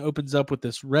 '97. Opens up with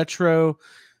this retro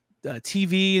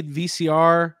TV and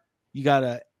VCR. You got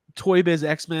a Toy Biz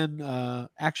X-Men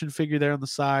action figure there on the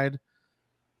side.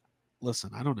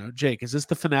 Listen, I don't know, Jake. Is this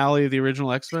the finale of the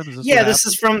original X-Men? This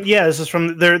is from.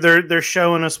 They're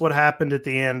showing us what happened at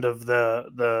the end of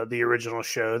the original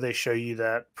show. They show you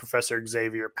that Professor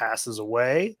Xavier passes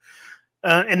away,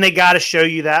 and they got to show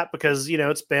you that because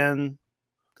it's been,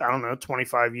 I don't know,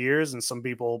 25 years, and some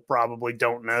people probably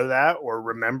don't know that or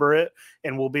remember it,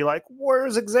 and will be like,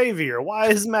 "Where's Xavier? Why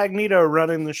is Magneto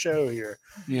running the show here?"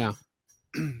 Yeah.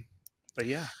 But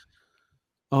yeah,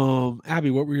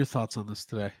 Abby, what were your thoughts on this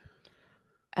today?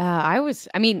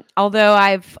 Although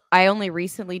I only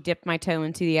recently dipped my toe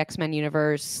into the X-Men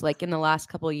universe, like in the last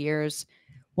couple of years,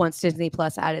 once Disney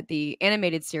Plus added the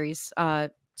animated series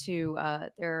to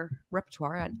their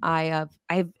repertoire, and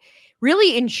I've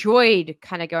really enjoyed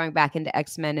kind of going back into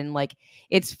X-Men, and like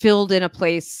it's filled in a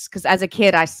place because as a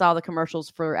kid I saw the commercials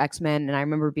for X-Men and I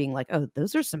remember being like, oh,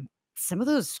 those are some of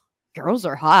those girls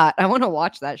are hot. I want to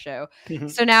watch that show.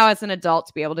 So now as an adult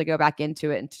to be able to go back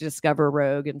into it and to discover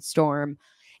Rogue and Storm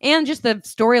and just the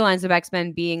storylines of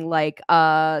X-Men being like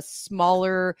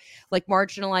smaller, like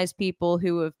marginalized people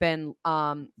who have been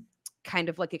kind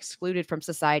of like excluded from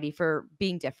society for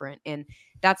being different. And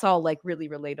that's all like really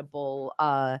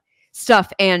relatable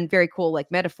stuff and very cool like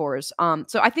metaphors.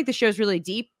 So I think the show's really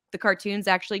deep. The cartoon's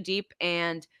actually deep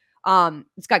and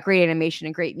it's got great animation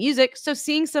and great music. So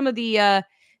seeing some of the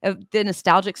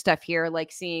nostalgic stuff here,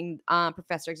 like seeing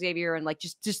Professor Xavier and like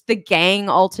just the gang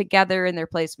all together in their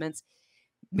placements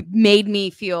made me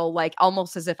feel like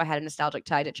almost as if I had a nostalgic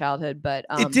tie to childhood. But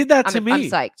it did that to me. I'm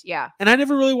psyched. Yeah. And I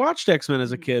never really watched X-Men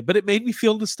as a kid, but it made me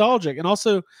feel nostalgic. And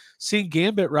also seeing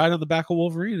Gambit ride on the back of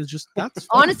Wolverine is just that's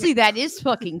fun. Honestly, that is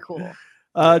fucking cool.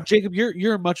 Jacob,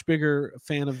 you're a much bigger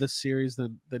fan of this series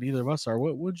than either of us are.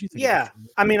 What did you think? Yeah,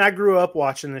 I mean, I grew up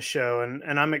watching this show,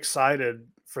 and I'm excited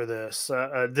for this.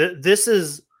 This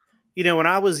is, when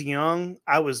I was young,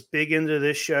 I was big into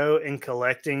this show and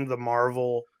collecting the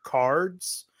Marvel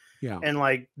cards. Yeah, and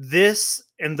like this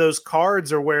and those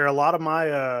cards are where a lot of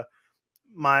my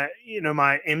my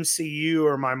MCU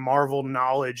or my Marvel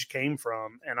knowledge came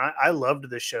from, and I loved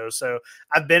this show. So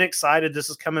I've been excited.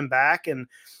 This is coming back, and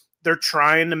they're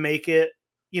trying to make it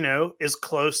as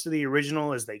close to the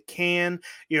original as they can.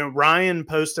 Ryan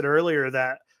posted earlier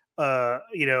that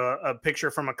a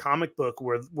picture from a comic book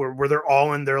where they're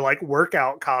all in their like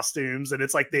workout costumes and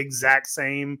it's like the exact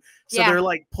same. So they're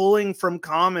like pulling from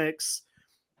comics.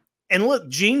 And look,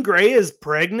 Jean Grey is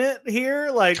pregnant here.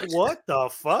 Like, what the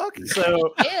fuck?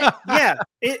 So yeah,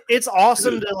 it's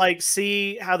awesome to like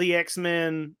see how the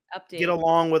X-Men get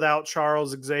along without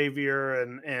Charles Xavier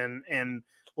and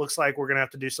looks like we're gonna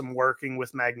have to do some working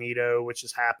with Magneto, which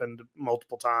has happened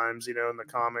multiple times, in the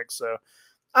comics. So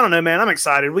I don't know, man. I'm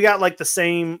excited. We got like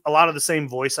a lot of the same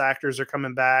voice actors are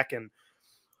coming back, and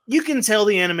you can tell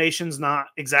the animation's not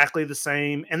exactly the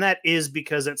same, and that is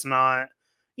because it's not,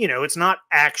 it's not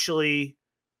actually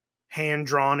hand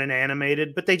drawn and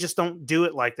animated, but they just don't do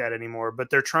it like that anymore. But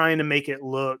they're trying to make it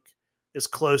look as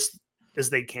close as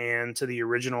they can to the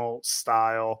original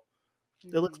style.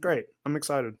 It looks great. I'm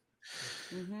excited.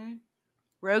 Mm-hmm.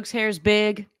 Rogue's hair's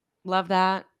big. Love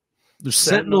that. There's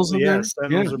Sentinels in there.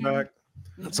 Sentinels are back.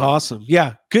 That's awesome.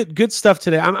 Yeah, good stuff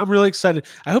today. I'm really excited.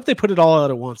 I hope they put it all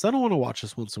out at once. I don't want to watch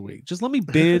this once a week. Just let me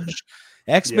binge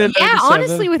X-Men. Yeah, 97.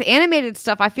 honestly, with animated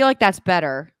stuff, I feel like that's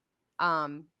better.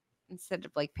 Instead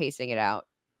of like pacing it out.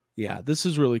 Yeah, this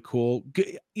is really cool.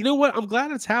 You know what? I'm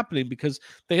glad it's happening because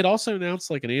they had also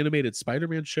announced like an animated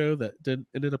Spider-Man show that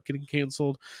ended up getting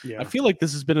canceled. Yeah. I feel like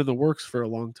this has been in the works for a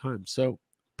long time. So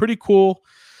pretty cool.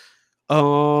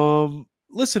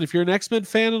 Listen, if you're an X-Men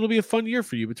fan, it'll be a fun year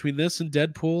for you between this and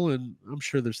Deadpool, and I'm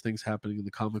sure there's things happening in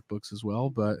the comic books as well.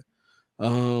 But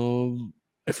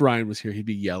if Ryan was here, he'd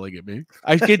be yelling at me.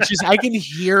 I can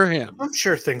hear him. I'm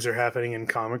sure things are happening in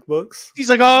comic books. He's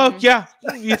like, "Oh yeah,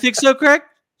 you think so, Craig?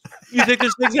 You think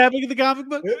there's things happening in the comic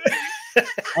book?"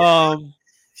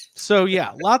 So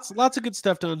yeah, lots of good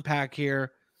stuff to unpack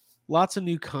here. Lots of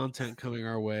new content coming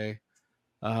our way.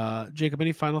 Jacob,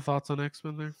 any final thoughts on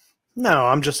X-Men there? No,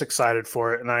 I'm just excited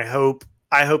for it, and I hope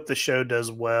the show does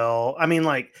well. I mean,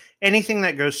 like anything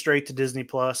that goes straight to Disney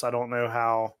Plus, I don't know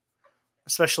how,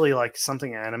 especially like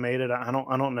something animated. I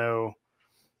don't know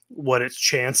what its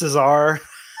chances are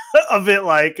of it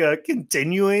like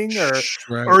continuing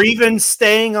or even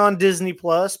staying on Disney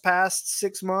Plus past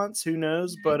 6 months. Who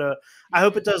knows? But I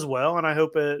hope it does well, and I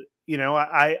hope it.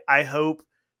 I hope,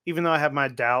 even though I have my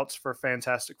doubts for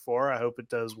Fantastic Four, I hope it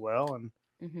does well, and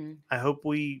I hope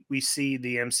we see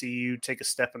the MCU take a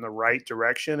step in the right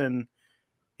direction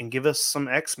and give us some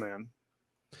X-Men.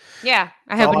 Yeah,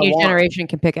 I hope a new generation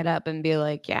can pick it up and be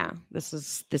like, yeah, this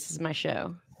is my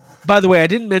show. By the way, I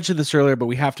didn't mention this earlier, but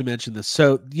we have to mention this.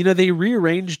 So, they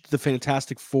rearranged the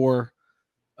Fantastic Four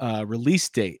release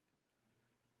date,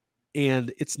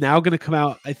 and it's now going to come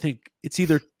out. I think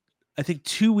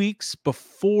 2 weeks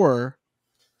before.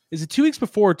 Is it 2 weeks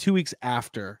before or 2 weeks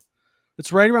after?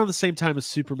 It's right around the same time as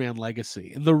Superman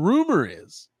Legacy. And the rumor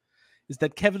is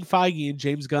that Kevin Feige and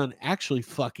James Gunn actually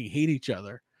fucking hate each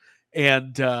other.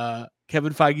 And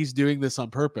Kevin Feige's doing this on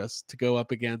purpose to go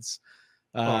up against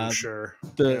I'm sure.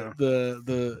 And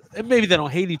maybe they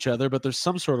don't hate each other, but there's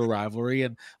some sort of rivalry.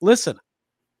 And listen,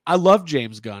 I love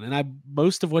James Gunn, and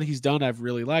most of what he's done I've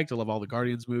really liked. I love all the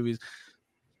Guardians movies.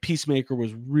 Peacemaker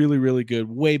was really, really good,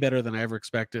 way better than I ever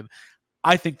expected.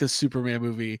 I think this Superman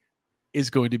movie is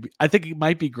going to be, I think it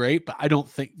might be great, but I don't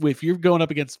think, if you're going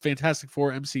up against Fantastic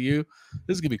Four MCU,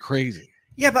 this is going to be crazy.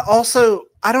 Yeah, but also,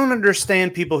 I don't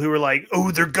understand people who are like,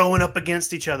 oh, they're going up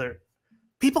against each other.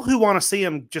 People who want to see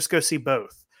them, just go see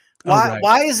both.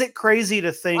 Why is it crazy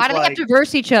to think, why do they have to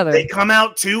verse each other? They come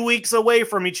out 2 weeks away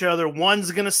from each other,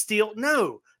 one's going to steal?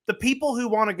 No, the people who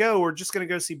want to go are just going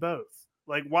to go see both.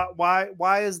 Like,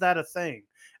 why is that a thing?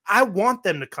 I want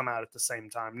them to come out at the same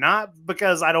time, not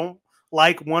because I don't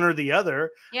like one or the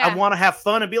other. Yeah. I want to have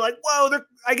fun and be like, whoa,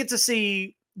 I get to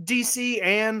see DC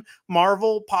and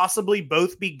Marvel possibly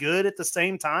both be good at the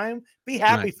same time. Be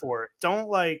happy for it. Don't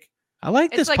like. I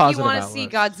like this. It's like you want to see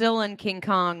Godzilla and King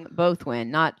Kong both win.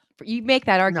 Not you make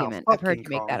that argument. No, I've heard King you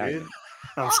make Kong, that dude.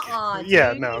 argument.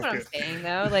 Yeah, dude, no. You know what I'm saying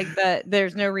though, like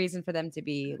there's no reason for them to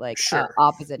be like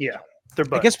opposite. Yeah,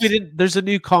 I guess we didn't. There's a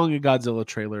new Kong and Godzilla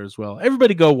trailer as well.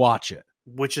 Everybody go watch it,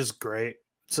 which is great.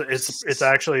 So it's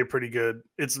actually pretty good.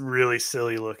 It's really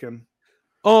silly looking.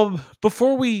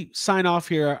 Before we sign off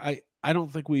here, I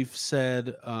don't think we've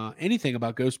said anything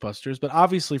about Ghostbusters, but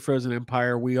obviously Frozen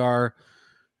Empire, we are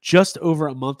just over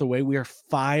a month away. We are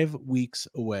 5 weeks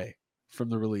away from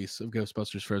the release of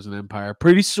Ghostbusters Frozen Empire.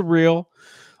 Pretty surreal.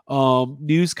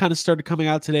 News kind of started coming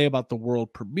out today about the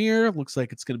world premiere. Looks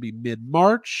like it's going to be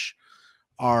mid-March.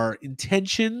 Our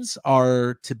intentions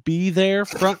are to be there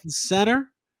front and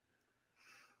center,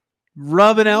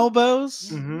 rubbing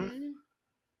elbows,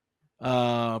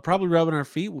 probably rubbing our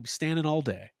feet. We'll be standing all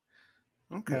day.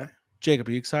 Okay. Jacob,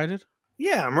 are you excited?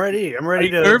 Yeah, I'm ready. I'm ready.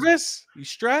 Are you nervous? You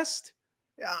stressed?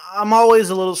 I'm always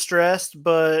a little stressed,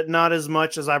 but not as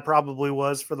much as I probably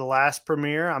was for the last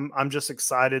premiere. I'm just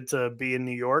excited to be in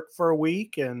New York for a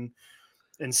week and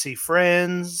see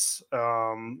friends,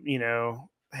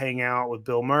 hang out with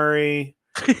Bill Murray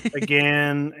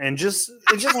again and just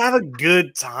have a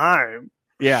good time.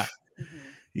 Yeah.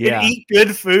 Yeah. And eat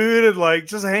good food and like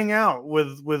just hang out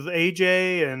with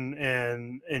AJ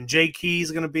and Jay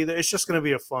Key's going to be there. It's just going to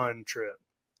be a fun trip.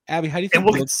 Abby, how do you think? And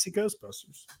we'll get to see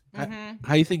Ghostbusters. How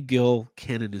do you think Gil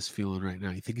Cannon is feeling right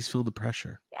now? You think he's feeling the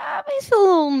pressure? Yeah, he's feeling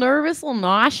a little nervous, a little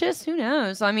nauseous. Who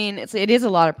knows? I mean, it is a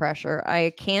lot of pressure.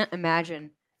 I can't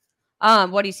imagine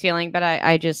what he's feeling, but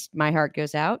I just, my heart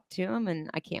goes out to him and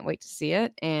I can't wait to see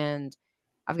it. And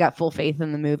I've got full faith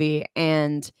in the movie.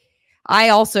 And I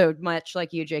also, much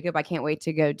like you, Jacob, I can't wait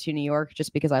to go to New York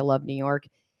just because I love New York.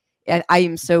 I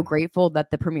am so grateful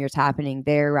that the premiere is happening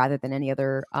there rather than any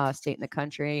other state in the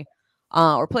country.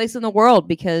 or place in the world,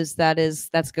 because that's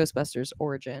Ghostbusters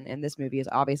origin, and this movie is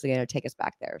obviously going to take us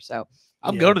back there. So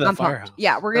I'm going to that I'm pumped. firehouse.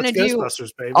 Yeah, we're going to That's do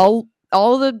Ghostbusters, baby.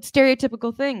 all the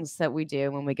stereotypical things that we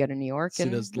do when we go to New York See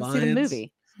and those see the lions.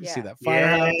 movie. See that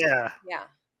firehouse. Yeah. Yeah.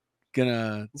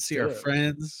 Gonna see do our it.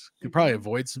 friends. Could probably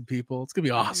avoid some people. It's gonna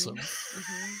be awesome.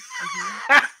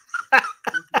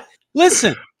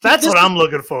 Listen, That's this what is- I'm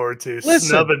looking forward to. Listen.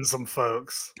 Snubbing some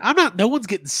folks. I'm not. No one's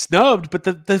getting snubbed, but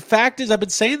the fact is, I've been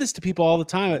saying this to people all the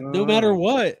time. No matter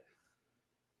what,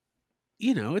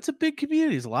 it's a big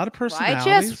community. There's a lot of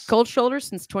personalities. YHS cold shoulder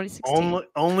since 2016.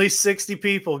 Only 60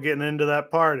 people getting into that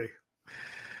party.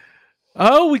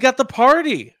 Oh, we got the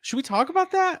party. Should we talk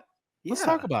about that? Let's Yeah.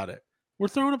 talk about it. We're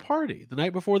throwing a party the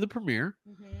night before the premiere.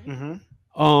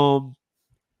 Mm-hmm.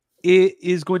 It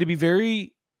is going to be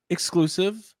very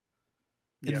exclusive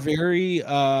and Yeah. very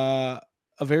a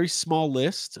very small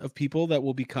list of people that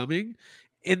will be coming,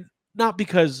 and not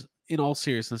because, in all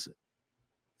seriousness,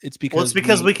 it's because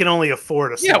we can only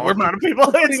afford a Yeah, small we're amount of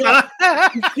people. It's not.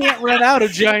 we can't rent out a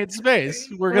giant space.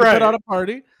 We're gonna put on a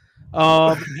party.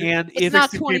 And It's if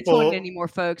not 60 2020 people- anymore,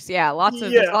 folks. Yeah,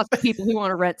 there's Yeah. lots of people who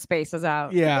want to rent spaces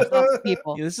out. Yeah. Lots of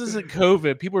people. this isn't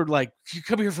COVID. People are like, you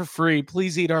come here for free.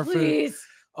 Please eat our food. Please.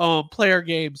 Play our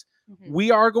games.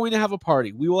 We are going to have a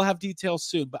party. We will have details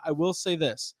soon, but I will say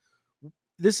this.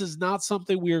 This is not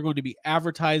something we are going to be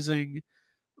advertising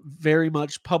very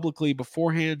much publicly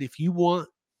beforehand. If you want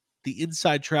the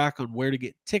inside track on where to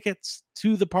get tickets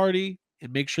to the party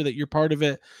and make sure that you're part of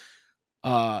it,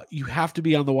 you have to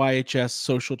be on the YHS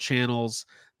social channels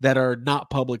that are not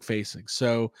public facing.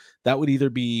 So that would either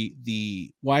be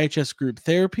the YHS group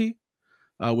therapy,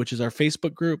 which is our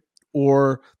Facebook group,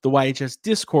 or the YHS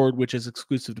Discord, which is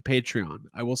exclusive to Patreon.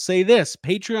 I will say this: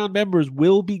 Patreon members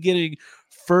will be getting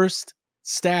first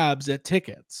stabs at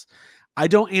tickets. I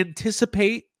don't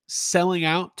anticipate selling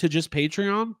out to just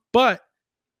Patreon, but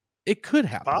it could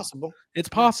happen. Possible. It's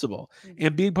possible.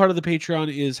 And being part of the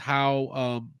Patreon is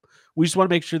how we just want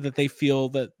to make sure that they feel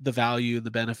that the value and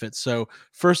the benefits. So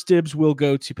first dibs will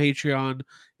go to Patreon,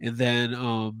 and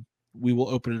then we will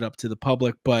open it up to the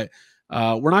public. But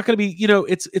we're not going to be,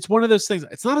 it's one of those things.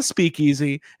 It's not a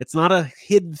speakeasy. It's not a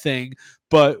hidden thing,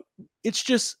 but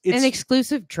it's an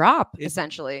exclusive drop,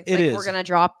 essentially. It is. We're going to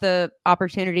drop the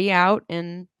opportunity out,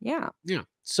 and yeah.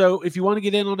 So if you want to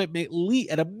get in on it,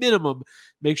 at a minimum,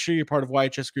 make sure you're part of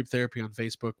YHS Group Therapy on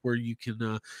Facebook, where you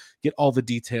can get all the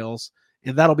details.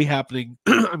 And that'll be happening.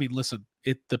 I mean, listen,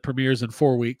 the premiere's in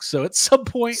 4 weeks. So at some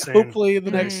point, hopefully in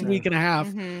the next week and a half,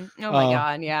 Oh my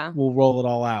God, yeah. we'll roll it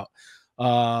all out.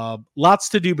 Lots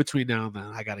to do between now and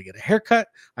then. I got to get a haircut.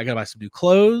 I got to buy some new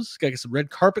clothes. Got to get some red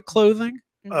carpet clothing.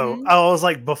 Oh, I was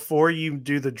like, before you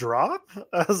do the drop?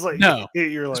 I was like, no,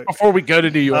 you're like, before we go to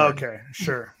New York. Okay,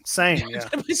 sure. Same. Yeah.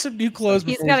 Buy some new clothes.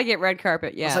 He's got to get red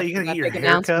carpet. Yeah. I was like, you got to get your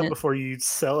haircut before you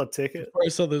sell a ticket? Before I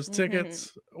sell those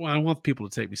tickets. Well, I want people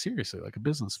to take me seriously like a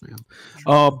businessman.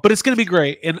 But it's going to be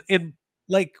great. And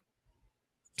like,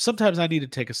 sometimes I need to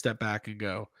take a step back and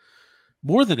go,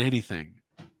 more than anything,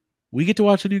 we get to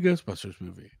watch a new Ghostbusters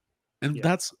movie. And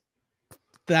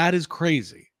that is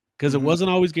crazy. Because it wasn't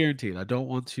always guaranteed. I don't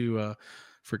want to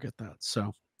forget that.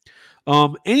 So,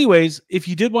 anyways, if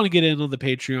you did want to get in on the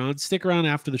Patreon, stick around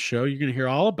after the show. You're going to hear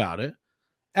all about it.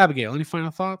 Abigail, any final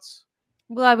thoughts?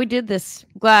 Glad we did this.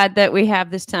 Glad that we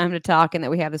have this time to talk, and that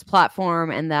we have this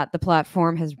platform, and that the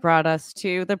platform has brought us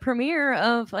to the premiere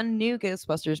of a new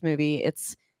Ghostbusters movie.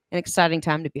 It's an exciting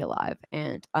time to be alive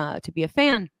and to be a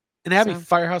fan. And Abby,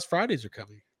 Firehouse Fridays are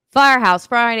coming. Firehouse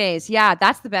Fridays. Yeah,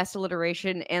 that's the best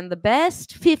alliteration, and the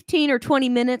best 15 or 20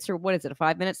 minutes, or what is it, a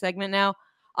 5-minute segment now?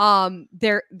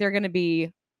 They're going to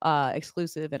be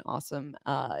exclusive and awesome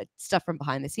stuff from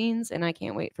behind the scenes, and I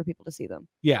can't wait for people to see them.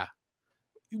 Yeah.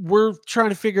 We're trying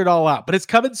to figure it all out, but it's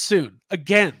coming soon.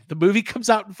 Again, the movie comes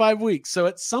out in 5 weeks. So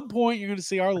at some point, you're going to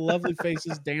see our lovely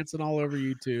faces dancing all over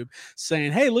YouTube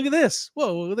saying, hey, look at this.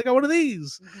 Whoa, they got one of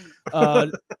these.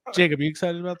 Jacob, are you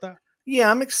excited about that?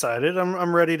 Yeah, I'm excited.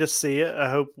 I'm ready to see it. I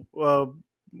hope.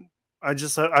 I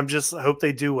just hope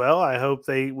they do well. I hope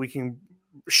we can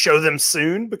show them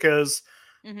soon, because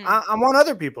I want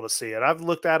other people to see it. I've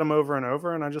looked at them over and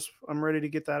over, and I'm ready to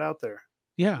get that out there.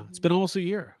 Yeah, it's been almost a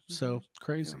year, so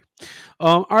crazy.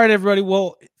 All right, everybody.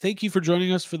 Well, thank you for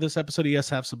joining us for this episode of Yes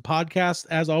Have Some Podcast.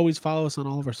 As always, follow us on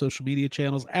all of our social media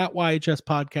channels at YHS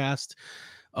Podcast.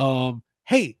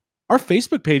 Hey, our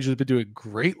Facebook page has been doing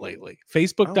great lately.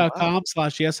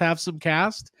 Facebook.com/Yes Have Some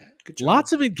Cast.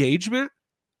 Lots of engagement.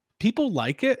 People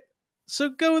like it. So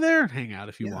go there and hang out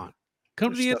if you want.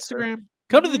 Come to the Instagram.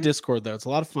 Come to the Discord, though. It's a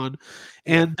lot of fun.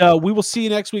 And we will see you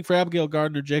next week for Abigail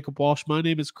Gardner, Jacob Walsh. My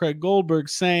name is Craig Goldberg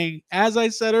saying, as I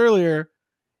said earlier,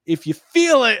 if you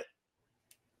feel it,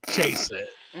 chase it.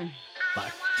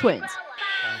 Bye. Twins.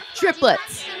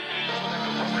 Triplets.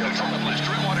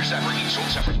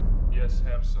 Yes,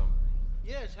 have some.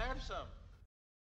 Yes, have some.